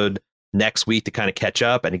episode next week to kind of catch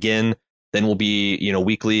up. And again, then we'll be,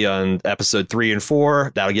 weekly on episode 3 and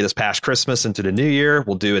 4. That'll get us past Christmas into the new year.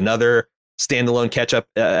 We'll do another standalone catch-up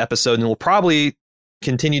episode, and we'll probably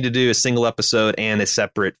continue to do a single episode and a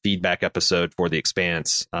separate feedback episode for The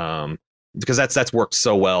Expanse, because that's worked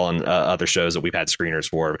so well on other shows that we've had screeners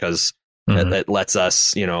for, because it lets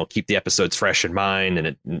us keep the episodes fresh in mind, and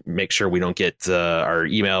it makes sure we don't get our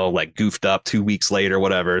email like goofed up 2 weeks later,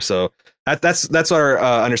 whatever. So that's our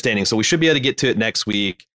understanding. So we should be able to get to it next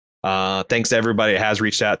week. Thanks to everybody that has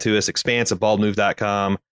reached out to us.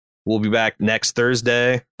 expanse@baldmove.com. We'll be back next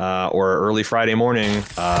Thursday or early Friday morning,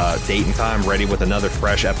 date and time, ready with another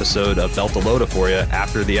fresh episode of Delta Loda for you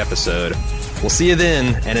after the episode. We'll see you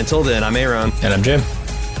then. And until then, I'm Aaron. And I'm Jim.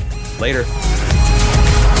 Later.